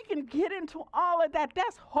 we can get into all of that.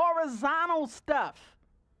 That's horizontal stuff.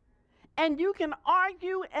 And you can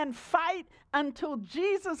argue and fight until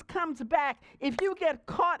Jesus comes back if you get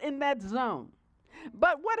caught in that zone.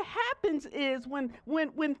 But what happens is when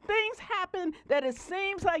things happen that it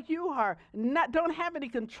seems like you are don't have any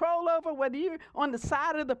control over, whether you're on the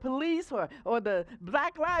side of the police or the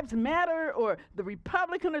Black Lives Matter or the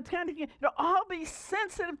Republican or all these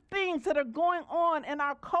sensitive things that are going on in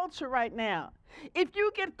our culture right now. If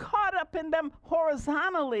you get caught up in them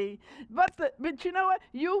horizontally, but you know what?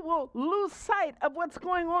 You will lose sight of what's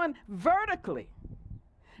going on vertically.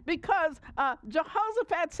 Because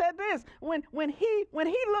Jehoshaphat said this, when he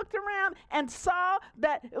looked around and saw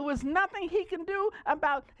that it was nothing he can do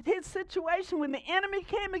about his situation, when the enemy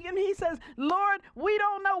came again, he says, Lord, we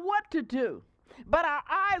don't know what to do, but our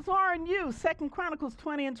eyes are on you, 2 Chronicles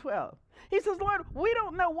 20:12. He says, Lord, we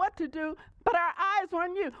don't know what to do, but our eyes are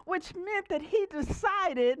on you, which meant that he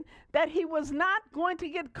decided that he was not going to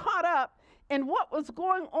get caught up in what was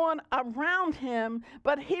going on around him,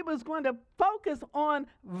 but he was going to focus on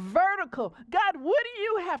vertical. God, what do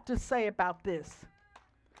you have to say about this?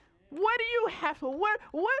 What do you have to, what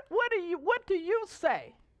do you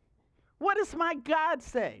say? What does my God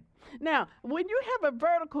say? Now, when you have a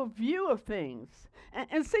vertical view of things,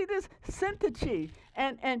 and see this Syntyche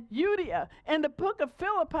and Euodia and the book of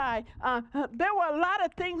Philippi, there were a lot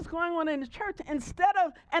of things going on in the church. And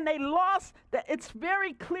they lost, it's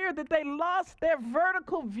very clear that they lost their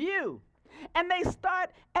vertical view. And they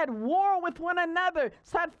start at war with one another,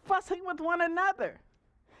 start fussing with one another.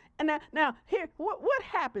 And now here, what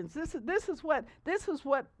happens? This is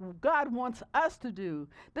what God wants us to do.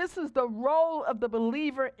 This is the role of the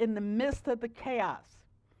believer in the midst of the chaos.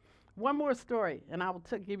 One more story, and I will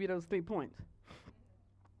give you those 3 points.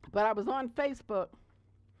 But I was on Facebook,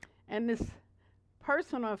 and this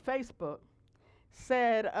person on Facebook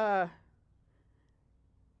said,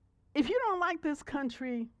 if you don't like this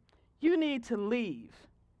country, you need to leave.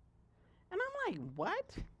 And I'm like,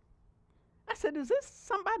 what? I said, is this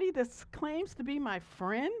somebody that claims to be my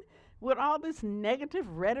friend with all this negative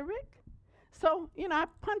rhetoric? So, I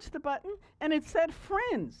punched the button, and it said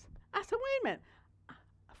friends. I said, wait a minute.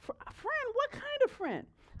 Friend? What kind of friend?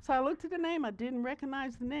 So I looked at the name. I didn't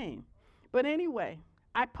recognize the name. But anyway,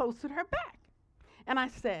 I posted her back. And I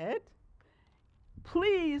said,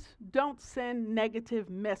 please don't send negative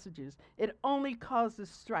messages. It only causes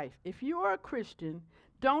strife. If you are a Christian,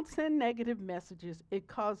 don't send negative messages. It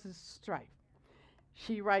causes strife.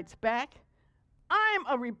 She writes back, I'm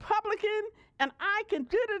a Republican, and I can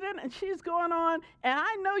do it, and she's going on, and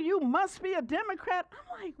I know you must be a Democrat.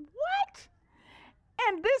 I'm like, what?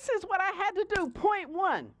 And this is what I had to do. Point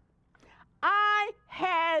 1, I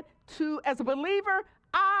had to, as a believer,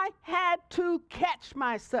 I had to catch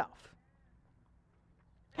myself.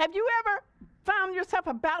 Have you ever found yourself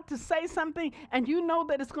about to say something and you know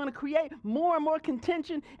that it's going to create more and more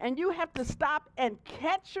contention and you have to stop and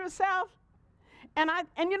catch yourself? And I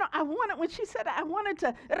wanted, when she said that, I wanted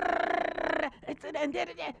to,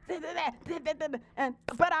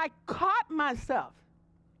 but I caught myself.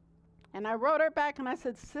 And I wrote her back and I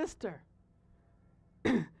said, sister,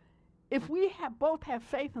 if we both have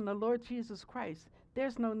faith in the Lord Jesus Christ,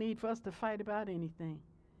 there's no need for us to fight about anything.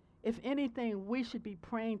 If anything, we should be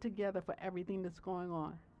praying together for everything that's going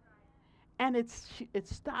on. And it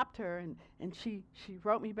stopped her, and she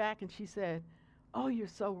wrote me back and she said, oh, you're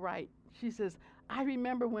so right. She says, I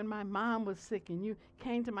remember when my mom was sick and you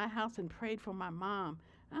came to my house and prayed for my mom.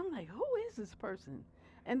 I'm like, who is this person?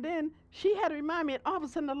 And then she had to remind me, and all of a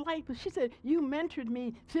sudden the light, but she said, you mentored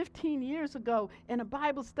me 15 years ago in a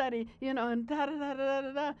Bible study, and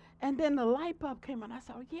da-da-da-da-da-da. And then the light bulb came on. I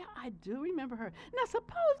said, oh, yeah, I do remember her. Now,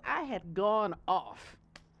 suppose I had gone off.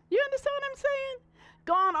 You understand what I'm saying?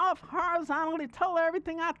 Gone off horizontally, told her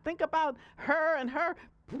everything I think about her and her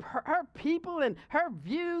people and her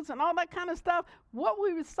views and all that kind of stuff. What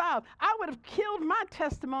we would solve, I would have killed my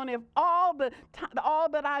testimony of all the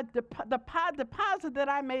deposit that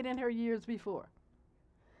I made in her years before.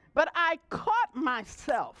 But I caught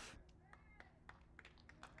myself.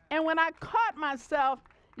 And when I caught myself,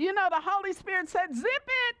 the Holy Spirit said, zip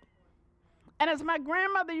it. And as my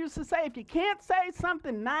grandmother used to say, if you can't say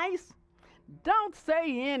something nice, don't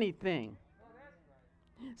say anything.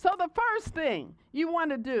 So the first thing you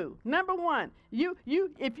want to do, number 1,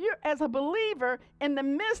 if you're as a believer in the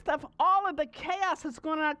midst of all of the chaos that's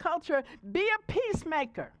going on in our culture, be a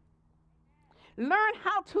peacemaker. Learn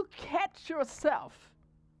how to catch yourself.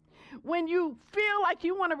 When you feel like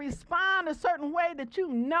you want to respond a certain way that you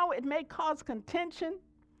know it may cause contention,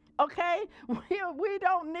 okay? We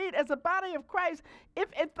don't need, as a body of Christ,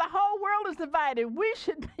 if the whole world is divided, we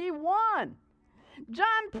should be one.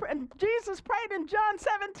 Jesus prayed in John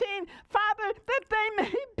 17, Father, that they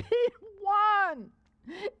may be one,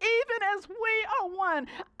 even as we are one,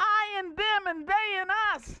 I in them and they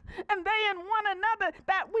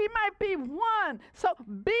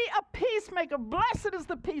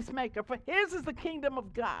peacemaker, for his is the kingdom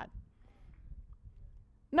of God.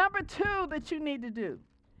 Number 2 that you need to do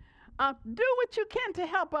what you can to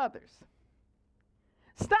help others.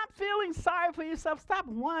 Stop feeling sorry for yourself. Stop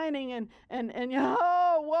whining and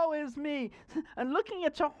oh, woe is me. And looking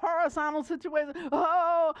at your horizontal situation.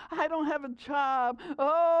 Oh, I don't have a job.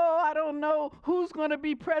 Oh, I don't know who's going to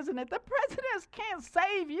be president. The presidents can't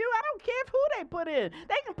save you. I don't care who they put in.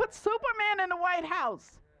 They can put Superman in the White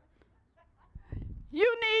House.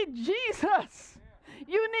 You need Jesus.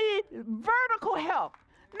 You need vertical help,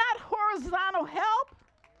 not horizontal help.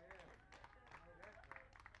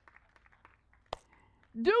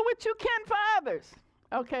 Do what you can for others.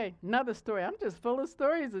 Okay, another story. I'm just full of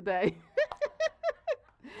stories today.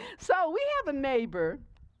 So we have a neighbor,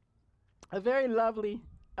 a very lovely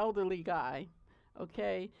elderly guy,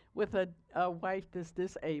 okay, with a wife that's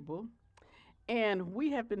disabled. And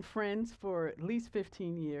we have been friends for at least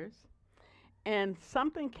 15 years. And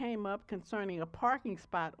something came up concerning a parking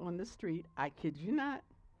spot on the street. I kid you not.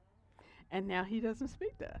 And now he doesn't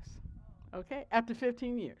speak to us, okay, after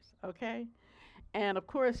 15 years, okay? And, of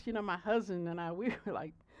course, my husband and I, we were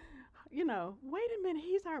like, wait a minute,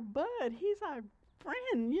 he's our bud. He's our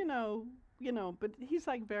friend, but he's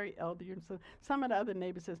like very elderly. And so some of the other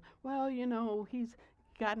neighbors says, well, he's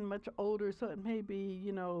gotten much older, so it may be,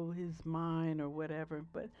 his mind or whatever.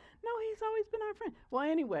 But no, he's always been our friend. Well,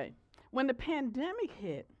 anyway, when the pandemic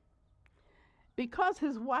hit, because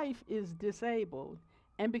his wife is disabled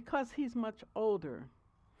and because he's much older,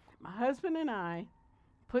 my husband and I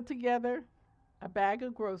put together a bag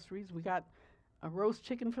of groceries. We got a roast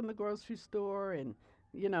chicken from the grocery store and,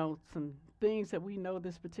 some things that we know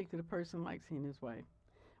this particular person likes, he and his wife.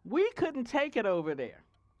 We couldn't take it over there.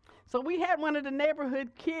 So we had one of the neighborhood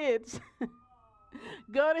kids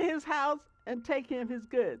go to his house and take him his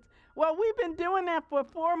goods. Well, we've been doing that for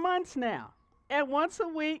 4 months now. And once a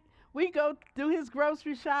week, we go do his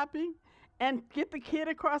grocery shopping and get the kid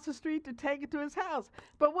across the street to take it to his house.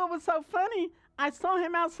 But what was so funny, I saw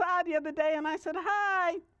him outside the other day and I said,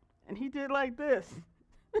 hi. And he did like this.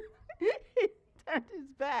 He turned his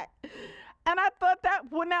back. And I thought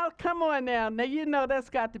well, now, come on now. Now, that's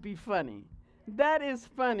got to be funny. That is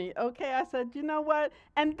funny. Okay, I said, you know what?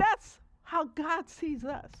 And that's how God sees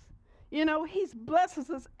us. He blesses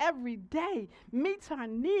us every day, meets our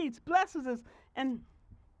needs, blesses us, and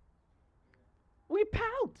we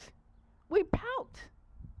pout. We pout.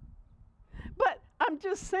 But I'm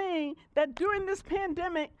just saying that during this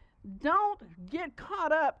pandemic, don't get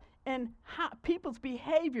caught up in people's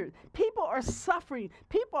behavior. People are suffering.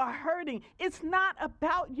 People are hurting. It's not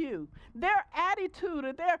about you. Their attitude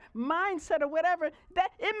or their mindset or whatever,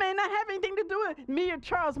 that it may not have anything to do with me or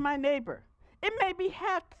Charles, my neighbor. It may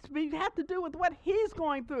have to do with what he's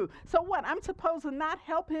going through. So what? I'm supposed to not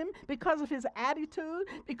help him because of his attitude,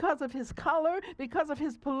 because of his color, because of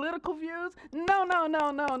his political views?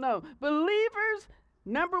 No. Believers,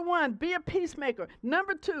 number 1, be a peacemaker.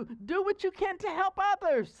 Number 2, do what you can to help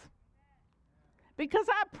others. Because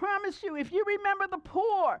I promise you, if you remember the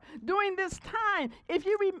poor during this time, if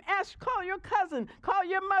you call your cousin, call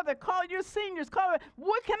your mother, call your seniors,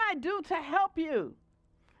 what can I do to help you?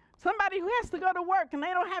 Somebody who has to go to work and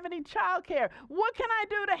they don't have any child care. What can I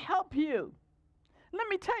do to help you? Let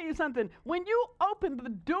me tell you something. When you open the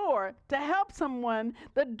door to help someone,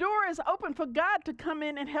 the door is open for God to come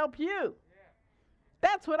in and help you. Yeah.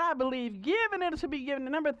 That's what I believe. Give and it shall be given.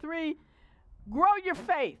 And number 3, grow your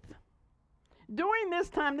faith. During this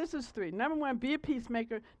time, this is 3. Number 1, be a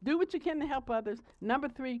peacemaker. Do what you can to help others. Number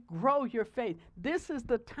 3, grow your faith. This is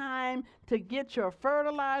the time to get your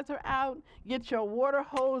fertilizer out, get your water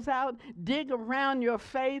hose out, dig around your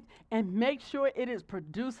faith, and make sure it is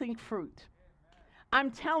producing fruit.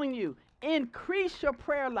 I'm telling you, increase your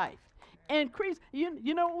prayer life. Increase.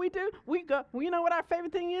 You know what we do? We go. You know what our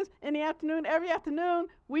favorite thing is? In the afternoon, every afternoon,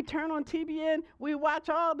 we turn on TBN. We watch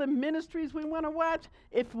all the ministries we want to watch.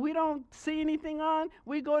 If we don't see anything on,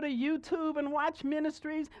 we go to YouTube and watch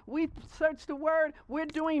ministries. We search the Word. We're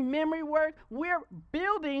doing memory work. We're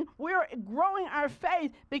growing our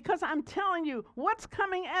faith, because I'm telling you, what's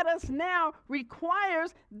coming at us now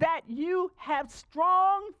requires that you have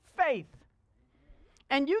strong faith.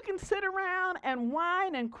 And you can sit around and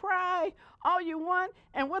whine and cry all you want,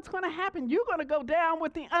 and what's going to happen? You're going to go down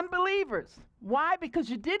with the unbelievers. Why? Because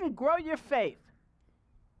you didn't grow your faith.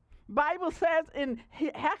 Bible says in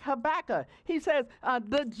Habakkuk, he says,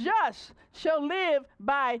 the just shall live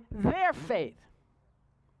by their faith.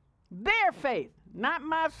 Their faith. Not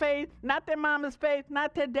my faith, not their mama's faith,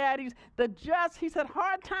 not their daddy's. The just, he said,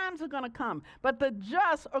 hard times are going to come, but the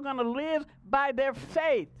just are going to live by their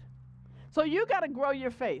faith. So you got to grow your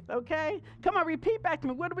faith, okay? Come on, repeat back to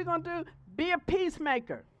me. What are we going to do? Be a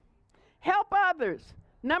peacemaker. Help others.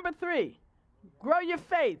 Number 3, grow your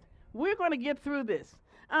faith. We're going to get through this.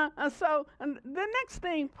 So the next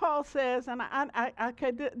thing Paul says, and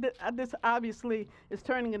this obviously is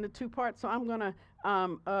turning into 2 parts, so I'm going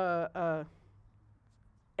to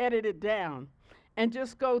edit it down and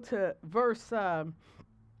just go to verse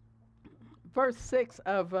 6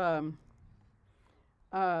 of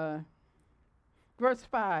verse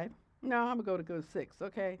 5. No, I'm going to go 6,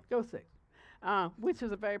 okay? Go 6, which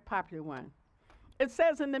is a very popular one. It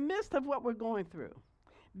says, in the midst of what we're going through,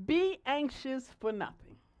 be anxious for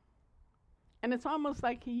nothing. And it's almost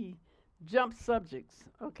like he jumps subjects,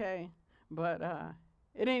 okay? But at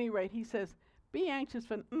any rate, he says, be anxious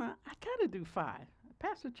for, I got to do 5.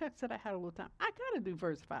 Pastor Chuck said I had a little time. I got to do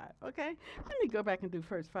verse 5, okay? Let me go back and do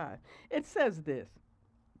verse 5. It says this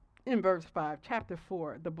in verse 5, chapter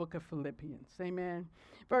 4, the book of Philippians, amen?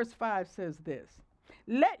 Verse 5 says this,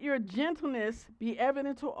 let your gentleness be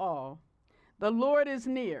evident to all. The Lord is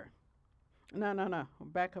near. No.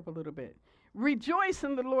 Back up a little bit. Rejoice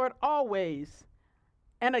in the Lord always.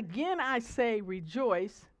 And again I say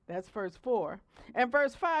rejoice. That's verse 4. And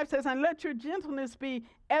verse 5 says, and let your gentleness be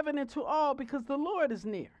evident to all because the Lord is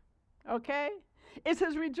near. Okay? It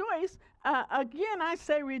says rejoice. Again I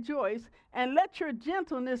say rejoice. And let your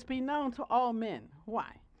gentleness be known to all men.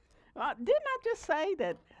 Why? Didn't I just say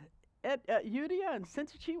that Euodia and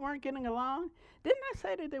Syntyche weren't getting along? Didn't I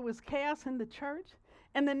say that there was chaos in the church?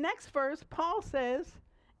 And the next verse, Paul says,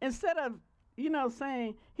 instead of,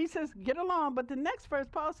 saying, he says, get along. But the next verse,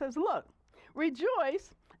 Paul says, look,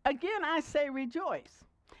 rejoice. Again, I say rejoice.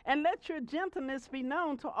 And let your gentleness be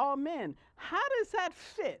known to all men. How does that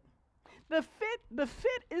fit? The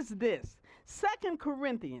fit is this. 2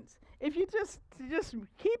 Corinthians. If you just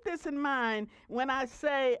keep this in mind when I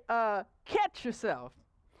say catch yourself.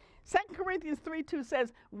 2 Corinthians 3:2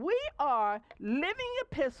 says, we are living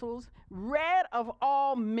epistles read of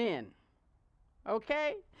all men.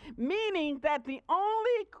 Okay? Meaning that the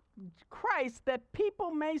only Christ that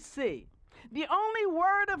people may see, the only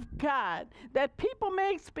word of God that people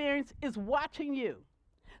may experience is watching you.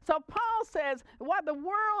 So Paul says, while the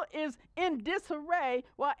world is in disarray,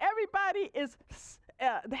 while everybody is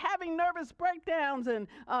having nervous breakdowns and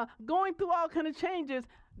going through all kind of changes,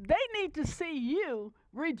 they need to see you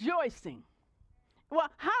rejoicing. Well,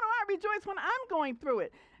 how do I rejoice when I'm going through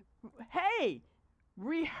it? Hey,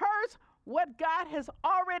 rehearse what God has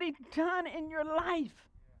already done in your life.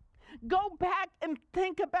 Go back and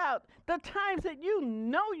think about the times that you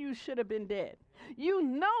know you should have been dead. You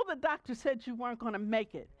know the doctor said you weren't going to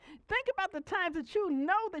make it. Think about the times that you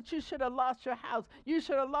know that you should have lost your house. You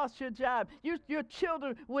should have lost your job. Your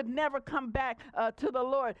children would never come back to the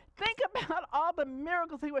Lord. Think about all the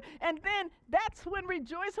miracles he would. And then that's when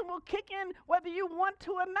rejoicing will kick in whether you want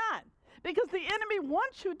to or not. Because the enemy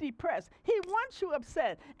wants you depressed. He wants you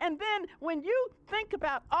upset. And then when you think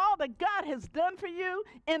about all that God has done for you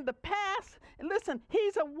in the past, listen,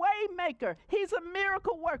 he's a way maker. He's a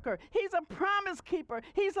miracle worker. He's a promise keeper.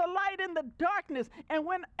 He's a light in the darkness. And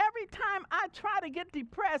when every time I try to get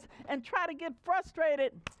depressed and try to get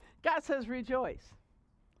frustrated, God says rejoice.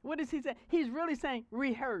 What does he say? He's really saying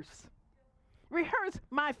rehearse. Rehearse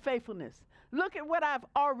my faithfulness. Look at what I've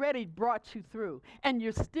already brought you through. And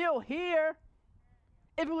you're still here.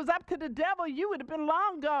 If it was up to the devil, you would have been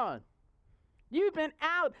long gone. You've been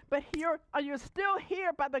out, but you're still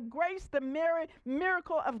here by the grace, the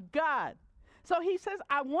miracle of God. So he says,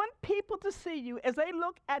 I want people to see you as they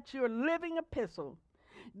look at your living epistle,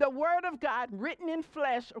 the word of God written in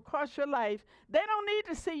flesh across your life. They don't need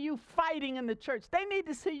to see you fighting in the church. They need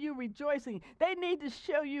to see you rejoicing. They need to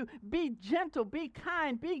show you be gentle, be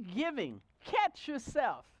kind, be giving. Catch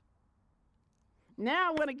yourself. Now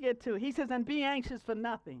I want to get to it. He says, and be anxious for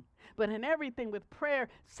nothing, but in everything with prayer,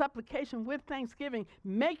 supplication, with thanksgiving,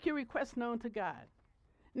 make your requests known to God.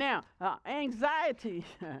 Now, anxiety,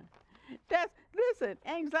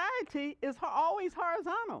 anxiety is always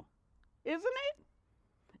horizontal, isn't it?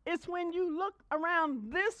 It's when you look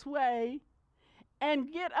around this way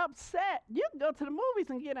and get upset. You can go to the movies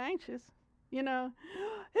and get anxious. Is he going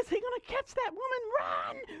to catch that woman?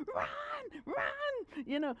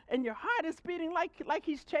 Run. And your heart is beating like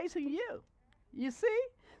he's chasing you. You see?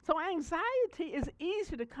 So anxiety is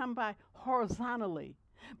easy to come by horizontally,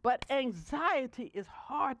 but anxiety is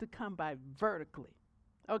hard to come by vertically.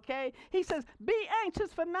 Okay? He says, be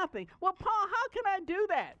anxious for nothing. Well, Paul, how can I do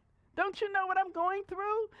that? Don't you know what I'm going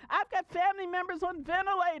through? I've got family members on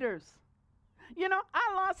ventilators.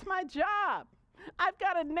 I lost my job. I've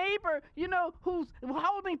got a neighbor, who's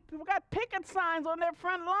got picket signs on their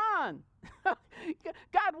front lawn. God,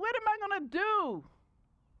 what am I going to do?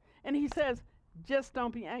 And he says, just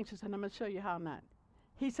don't be anxious, and I'm going to show you how not.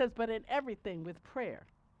 He says, but in everything with prayer,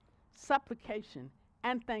 supplication,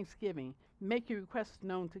 and thanksgiving, make your requests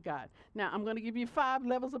known to God. Now, I'm going to give you 5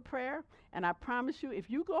 levels of prayer, and I promise you, if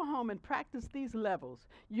you go home and practice these levels,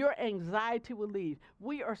 your anxiety will leave.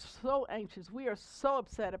 We are so anxious. We are so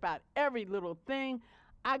upset about every little thing.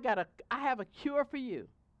 I have a cure for you.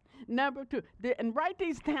 Number 2, and write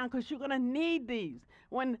these down because you're going to need these.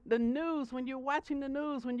 When you're watching the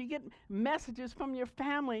news, when you get messages from your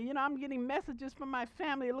family, I'm getting messages from my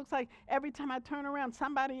family. It looks like every time I turn around,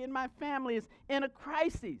 somebody in my family is in a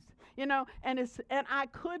crisis, and I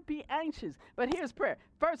could be anxious. But here's prayer.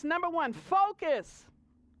 First, number 1, focus.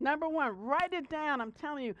 Number 1, write it down. I'm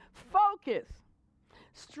telling you, focus.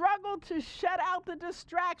 Struggle to shut out the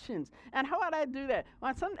distractions. And how would I do that?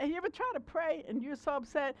 You ever try to pray and you're so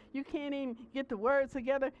upset you can't even get the words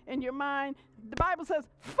together in your mind? The Bible says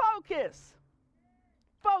focus.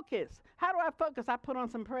 Focus. How do I focus? I put on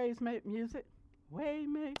some praise music.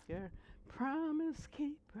 Waymaker, promise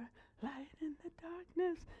keeper, light in the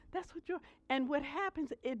darkness. That's what and what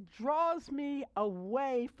happens, it draws me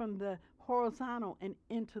away from the horizontal and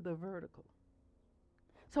into the vertical.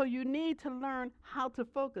 So you need to learn how to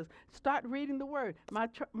focus. Start reading the Word.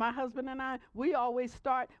 My husband and I, we always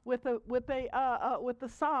start with a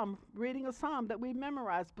psalm, reading a psalm that we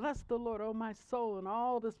memorize. Bless the Lord, O my soul, and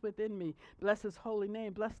all that's within me. Bless His holy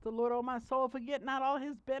name. Bless the Lord, O my soul. Forget not all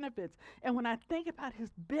His benefits. And when I think about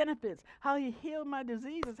His benefits, how He healed my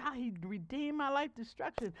diseases, how He redeemed my life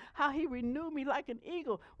destruction, how He renewed me like an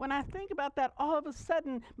eagle. When I think about that, all of a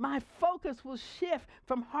sudden my focus will shift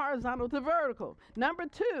from horizontal to vertical. Number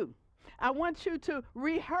 2. I want you to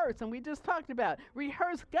rehearse, and we just talked about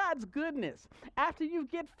rehearse God's goodness. After you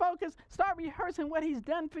get focused, start rehearsing what He's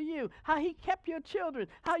done for you, how He kept your children,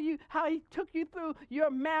 how He took you through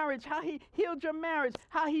your marriage, how He healed your marriage,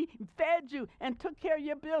 how He fed you and took care of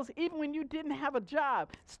your bills even when you didn't have a job.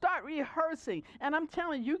 Start rehearsing, and I'm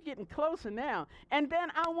telling you, you're getting closer now. And then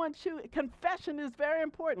I want you, confession is very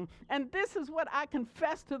important, and this is what I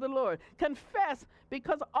confess to the Lord. Confess,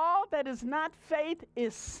 because all that is not faith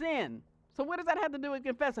is sin. So what does that have to do with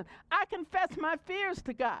confessing? I confess my fears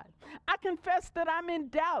to God. I confess that I'm in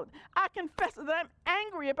doubt. I confess that I'm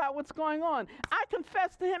angry about what's going on. I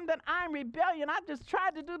confess to Him that I'm rebellion. I just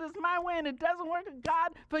tried to do this my way and it doesn't work.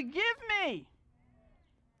 God, forgive me.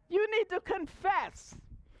 You need to confess.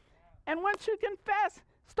 And once you confess,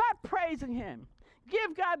 start praising Him.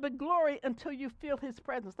 Give God the glory until you feel His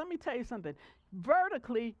presence. Let me tell you something.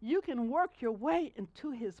 Vertically, you can work your way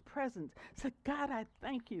into His presence. Say, God, I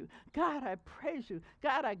thank you. God, I praise you.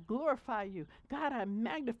 God, I glorify you. God, I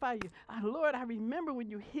magnify you. Lord, I remember when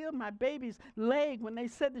you healed my baby's leg when they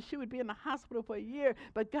said that she would be in the hospital for a year.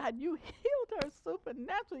 But God, you healed her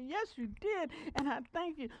supernaturally. Yes, you did. And I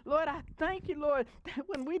thank you. Lord, I thank you, Lord, that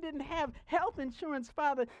when we didn't have health insurance,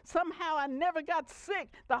 Father, somehow I never got sick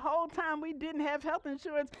the whole time we didn't have health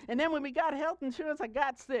insurance. And then when we got health insurance, I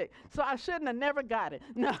got sick. So I shouldn't have never got it.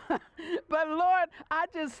 No. But Lord, I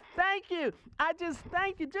just thank you. I just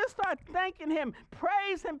thank you. Just start thanking Him.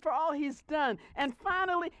 Praise Him for all He's done. And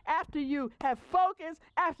finally, after you have focused,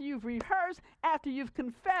 after you've rehearsed, after you've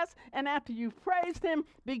confessed, and after you've praised Him,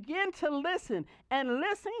 begin to listen. And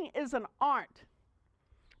listening is an art.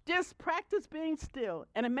 Just practice being still.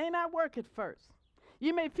 And it may not work at first.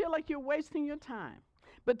 You may feel like you're wasting your time.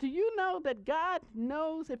 But do you know that God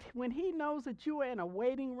knows when He knows that you are in a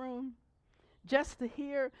waiting room just to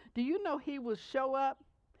hear, do you know He will show up?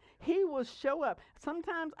 He will show up.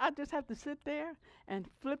 Sometimes I just have to sit there and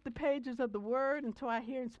flip the pages of the Word until I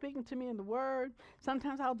hear Him speaking to me in the Word.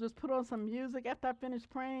 Sometimes I'll just put on some music after I finish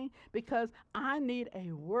praying because I need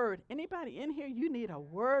a word. Anybody in here, you need a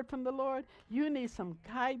word from the Lord. You need some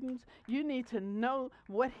guidance. You need to know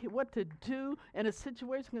what to do in a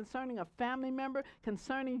situation concerning a family member,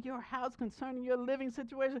 concerning your house, concerning your living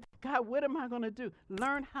situation. God, what am I going to do?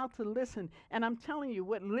 Learn how to listen. And I'm telling you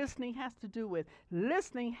what listening has to do with.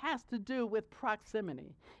 Listening has to do with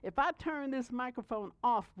proximity. If I turn this microphone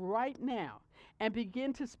off right now and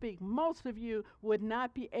begin to speak, most of you would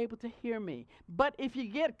not be able to hear me. But if you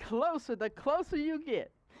get closer, the closer you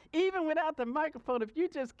get, even without the microphone, if you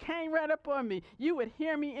just came right up on me, you would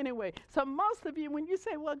hear me anyway. So most of you, when you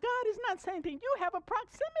say, well, God is not saying anything, you have a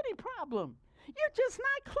proximity problem. You're just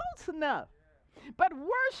not close enough. But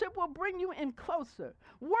worship will bring you in closer.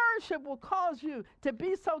 Worship will cause you to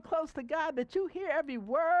be so close to God that you hear every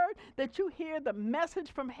word, that you hear the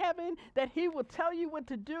message from heaven, that he will tell you what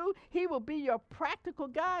to do. He will be your practical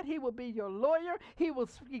guide. He will be your lawyer. He will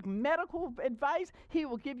speak medical advice. He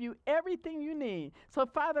will give you everything you need. So,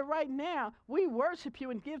 Father, right now, we worship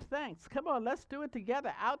you and give thanks. Come on, let's do it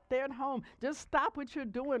together out there at home. Just stop what you're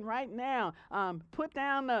doing right now. Put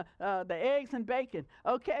down the eggs and bacon,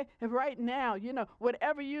 okay? And right now,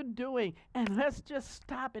 whatever you're doing, and let's just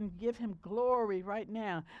stop and give him glory right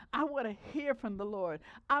now. I want to hear from the Lord.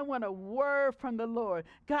 I want a word from the Lord.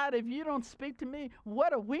 God, if you don't speak to me,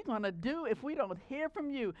 what are we going to do if we don't hear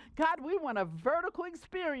from you? God, we want a vertical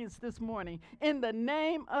experience this morning in the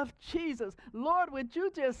name of Jesus. Lord, would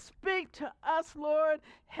you just speak to us, Lord?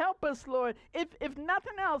 Help us, Lord. If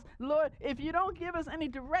nothing else, Lord, if you don't give us any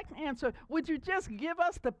direct answer, would you just give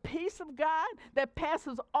us the peace of God that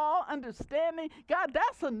passes all understanding? God,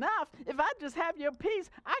 that's enough. If I just have your peace,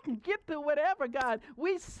 I can get through whatever, God.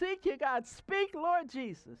 We seek you, God. Speak, Lord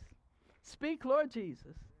Jesus. Speak, Lord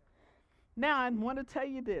Jesus. Now, I want to tell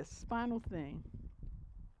you this final thing.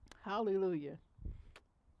 Hallelujah.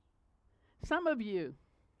 Some of you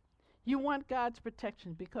want God's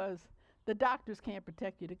protection because the doctors can't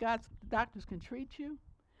protect you. The doctors can treat you,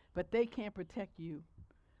 but they can't protect you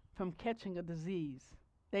from catching a disease.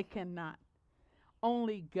 They cannot.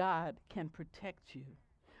 Only God can protect you.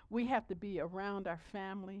 We have to be around our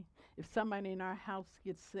family. If somebody in our house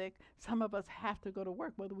gets sick, some of us have to go to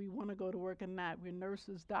work, whether we want to go to work or not. We're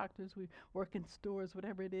nurses, doctors, we work in stores,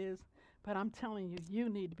 whatever it is. But I'm telling you, you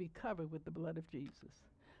need to be covered with the blood of Jesus.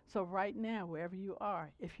 So right now, wherever you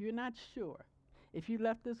are, if you're not sure, if you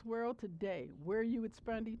left this world today, where you would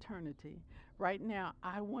spend eternity, right now,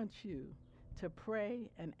 I want you to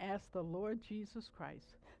pray and ask the Lord Jesus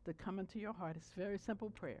Christ to come into your heart. It's a very simple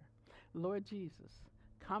prayer. Lord Jesus,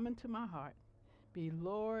 come into my heart. Be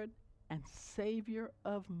Lord and Savior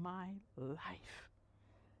of my life.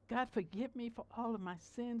 God, forgive me for all of my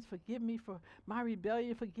sins. Forgive me for my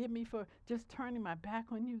rebellion. Forgive me for just turning my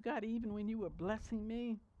back on you, God, even when you were blessing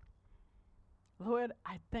me. Lord,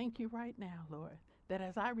 I thank you right now, Lord, that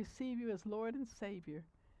as I receive you as Lord and Savior,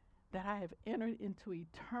 that I have entered into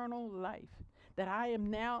eternal life, that I am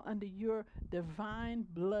now under your divine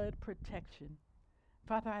blood protection.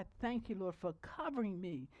 Father, I thank you, Lord, for covering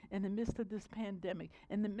me in the midst of this pandemic,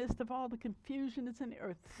 in the midst of all the confusion that's in the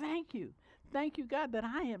earth. Thank you. Thank you, God, that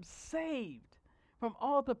I am saved from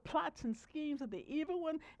all the plots and schemes of the evil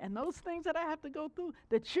one and those things that I have to go through,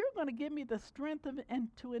 that you're going to give me the strength and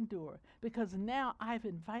to endure, because now I've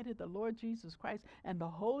invited the Lord Jesus Christ and the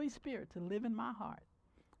Holy Spirit to live in my heart.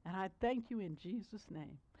 And I thank you in Jesus'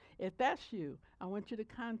 name. If that's you, I want you to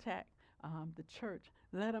contact the church.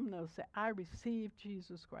 Let them know. Say, I received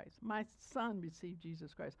Jesus Christ. My son received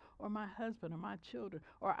Jesus Christ. Or my husband or my children.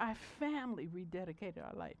 Or our family rededicated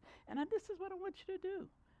our life. And this is what I want you to do.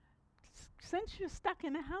 Since you're stuck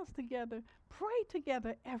in the house together, pray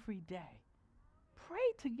together every day.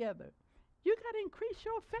 Pray together. You got to increase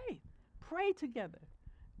your faith. Pray together.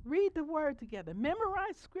 Read the word together.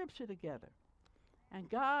 Memorize scripture together. And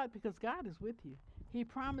God, because God is with you, he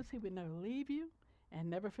promised he would never leave you and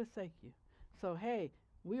never forsake you. So, hey,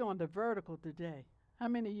 we on the vertical today. How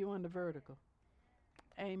many of you on the vertical?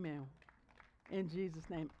 Amen. In Jesus'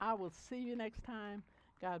 name. I will see you next time.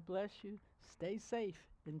 God bless you. Stay safe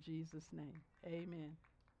in Jesus' name. Amen.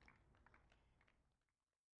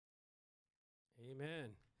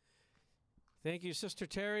 Amen. Thank you, Sister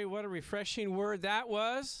Terry. What a refreshing word that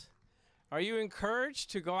was. Are you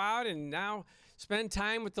encouraged to go out and now spend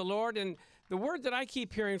time with the Lord? And the word that I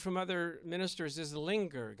keep hearing from other ministers is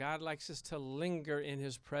linger. God likes us to linger in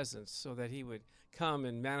his presence so that he would come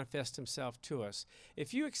and manifest himself to us.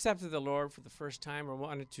 If you accepted the Lord for the first time or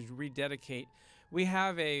wanted to rededicate, we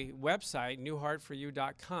have a website,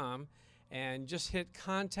 newheartforyou.com, and just hit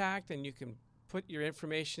contact and you can put your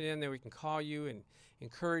information in there. We can call you and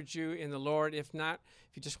encourage you in the Lord. If not,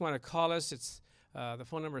 if you just want to call us, it's the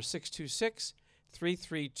phone number is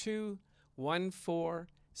 626-332-1472.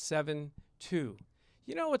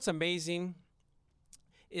 You know what's amazing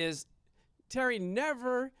is Terry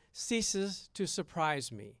never ceases to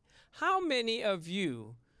surprise me. How many of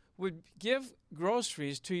you would give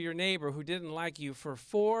groceries to your neighbor who didn't like you for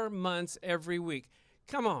 4 months every week?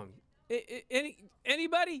 Come on.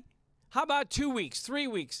 Anybody? How about 2 weeks, 3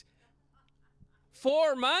 weeks,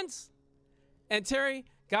 4 months? And Terry,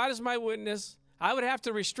 God is my witness. I would have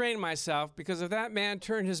to restrain myself, because if that man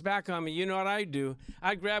turned his back on me, you know what I'd do?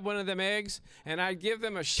 I'd grab one of them eggs and I'd give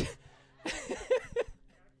them a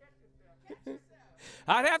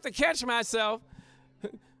I'd have to catch myself.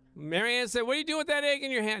 Marianne said, what are you doing with that egg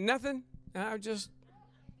in your hand? Nothing. I'm just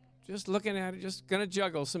looking at it, just going to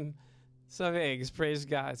juggle some eggs, praise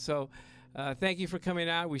God. So thank you for coming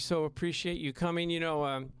out. We so appreciate you coming. You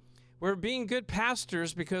know, we're being good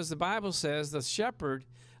pastors because the Bible says the shepherd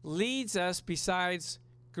leads us besides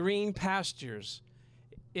green pastures.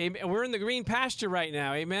 Amen. We're in the green pasture right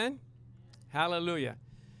now, amen? Hallelujah.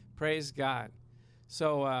 Praise God.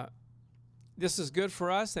 So this is good for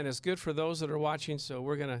us, and it's good for those that are watching, so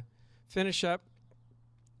we're going to finish up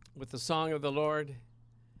with the song of the Lord.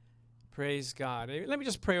 Praise God. Let me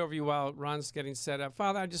just pray over you while Ron's getting set up.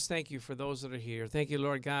 Father, I just thank you for those that are here. Thank you,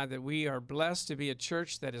 Lord God, that we are blessed to be a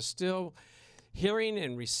church that is still hearing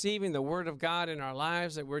and receiving the word of God in our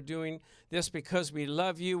lives, that we're doing this because we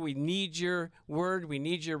love you. We need your word. We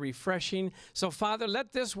need your refreshing. So, Father,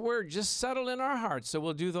 let this word just settle in our hearts so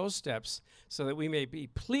we'll do those steps so that we may be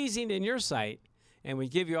pleasing in your sight, and we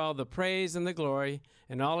give you all the praise and the glory.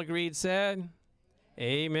 And all agreed said,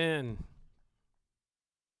 amen.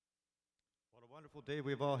 What a wonderful day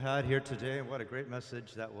we've all had here today, and what a great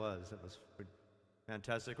message that was. That was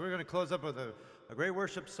fantastic. We're going to close up with a great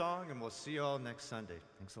worship song, and we'll see you all next Sunday.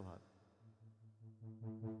 Thanks a lot.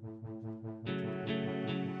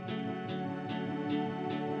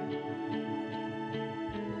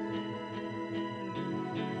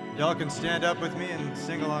 Y'all can stand up with me and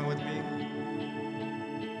sing along with me.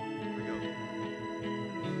 Here we go.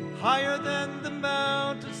 Higher than the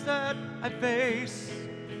mountains that I face,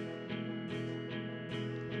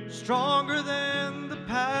 stronger than the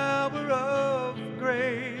power of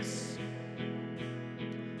grace,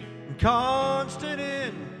 constant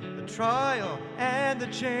in the trial and the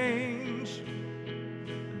change.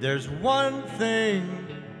 There's one thing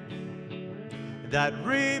that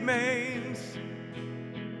remains,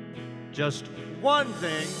 just one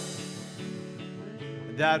thing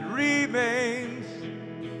that remains.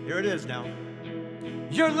 Here it is now.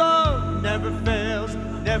 Your love never fails,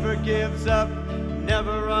 never gives up,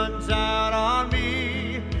 never runs out on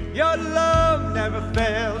me. Your love never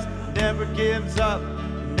fails, never gives up,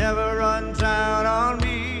 never runs out on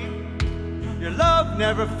me. Your love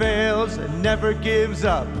never fails, it never gives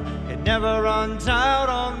up, it never runs out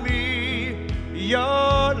on me.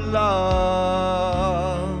 Your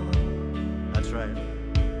love. That's right.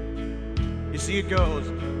 You see, it goes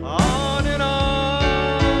on and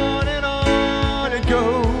on and on it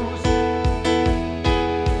goes.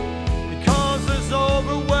 It causes,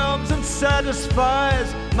 overwhelms, and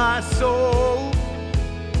satisfies my soul.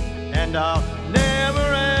 And I'll never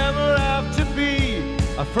ever have to be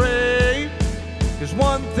afraid. There's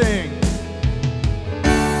one thing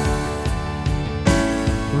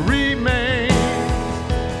remains.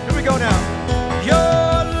 Here we go now.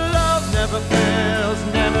 Your love never fails,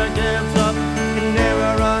 never gives up, it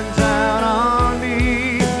never runs out on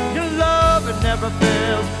me. Your love, it never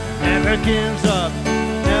fails, never gives up,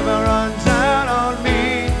 never runs out on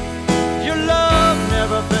me. Your love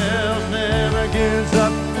never fails, never gives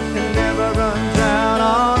up, it never runs out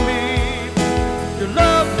on me. Your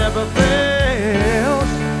love never fails.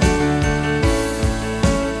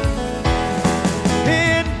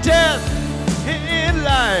 In death, in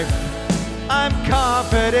life, I'm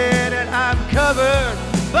confident and I'm covered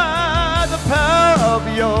by the power of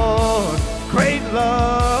your great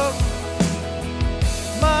love.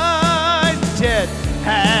 My debt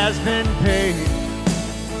has been paid,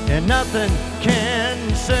 and nothing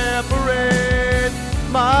can separate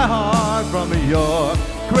my heart from your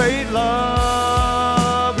great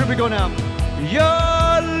love. Here we go now.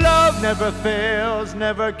 Your love never fails,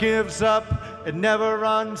 never gives up, it never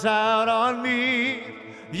runs out on me.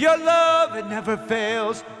 Your love, it never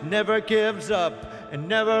fails, never gives up, it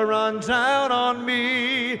never runs out on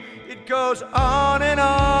me. It goes on and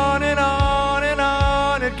on and on and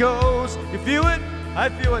on it goes. You feel it? I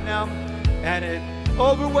feel it now. And it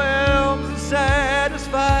overwhelms and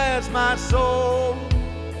satisfies my soul.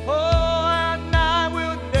 Oh, and I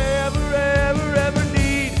will never, ever, ever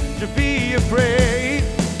need to be afraid.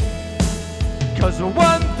 'Cause the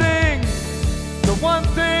one thing,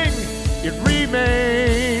 it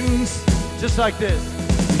remains. Just like this.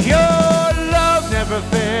 Your love never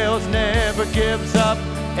fails, never gives up,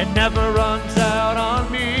 it never runs out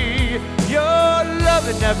on me. Your love,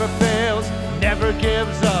 it never fails, never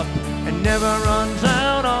gives up, it never runs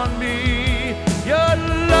out on me. Your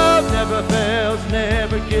love never fails,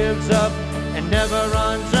 never gives up, and never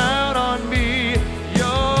runs out on me.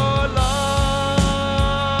 Your love.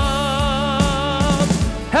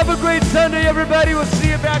 Have a great Sunday, everybody. We'll see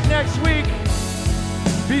you back next week.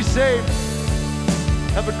 Be safe.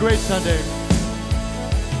 Have a great Sunday.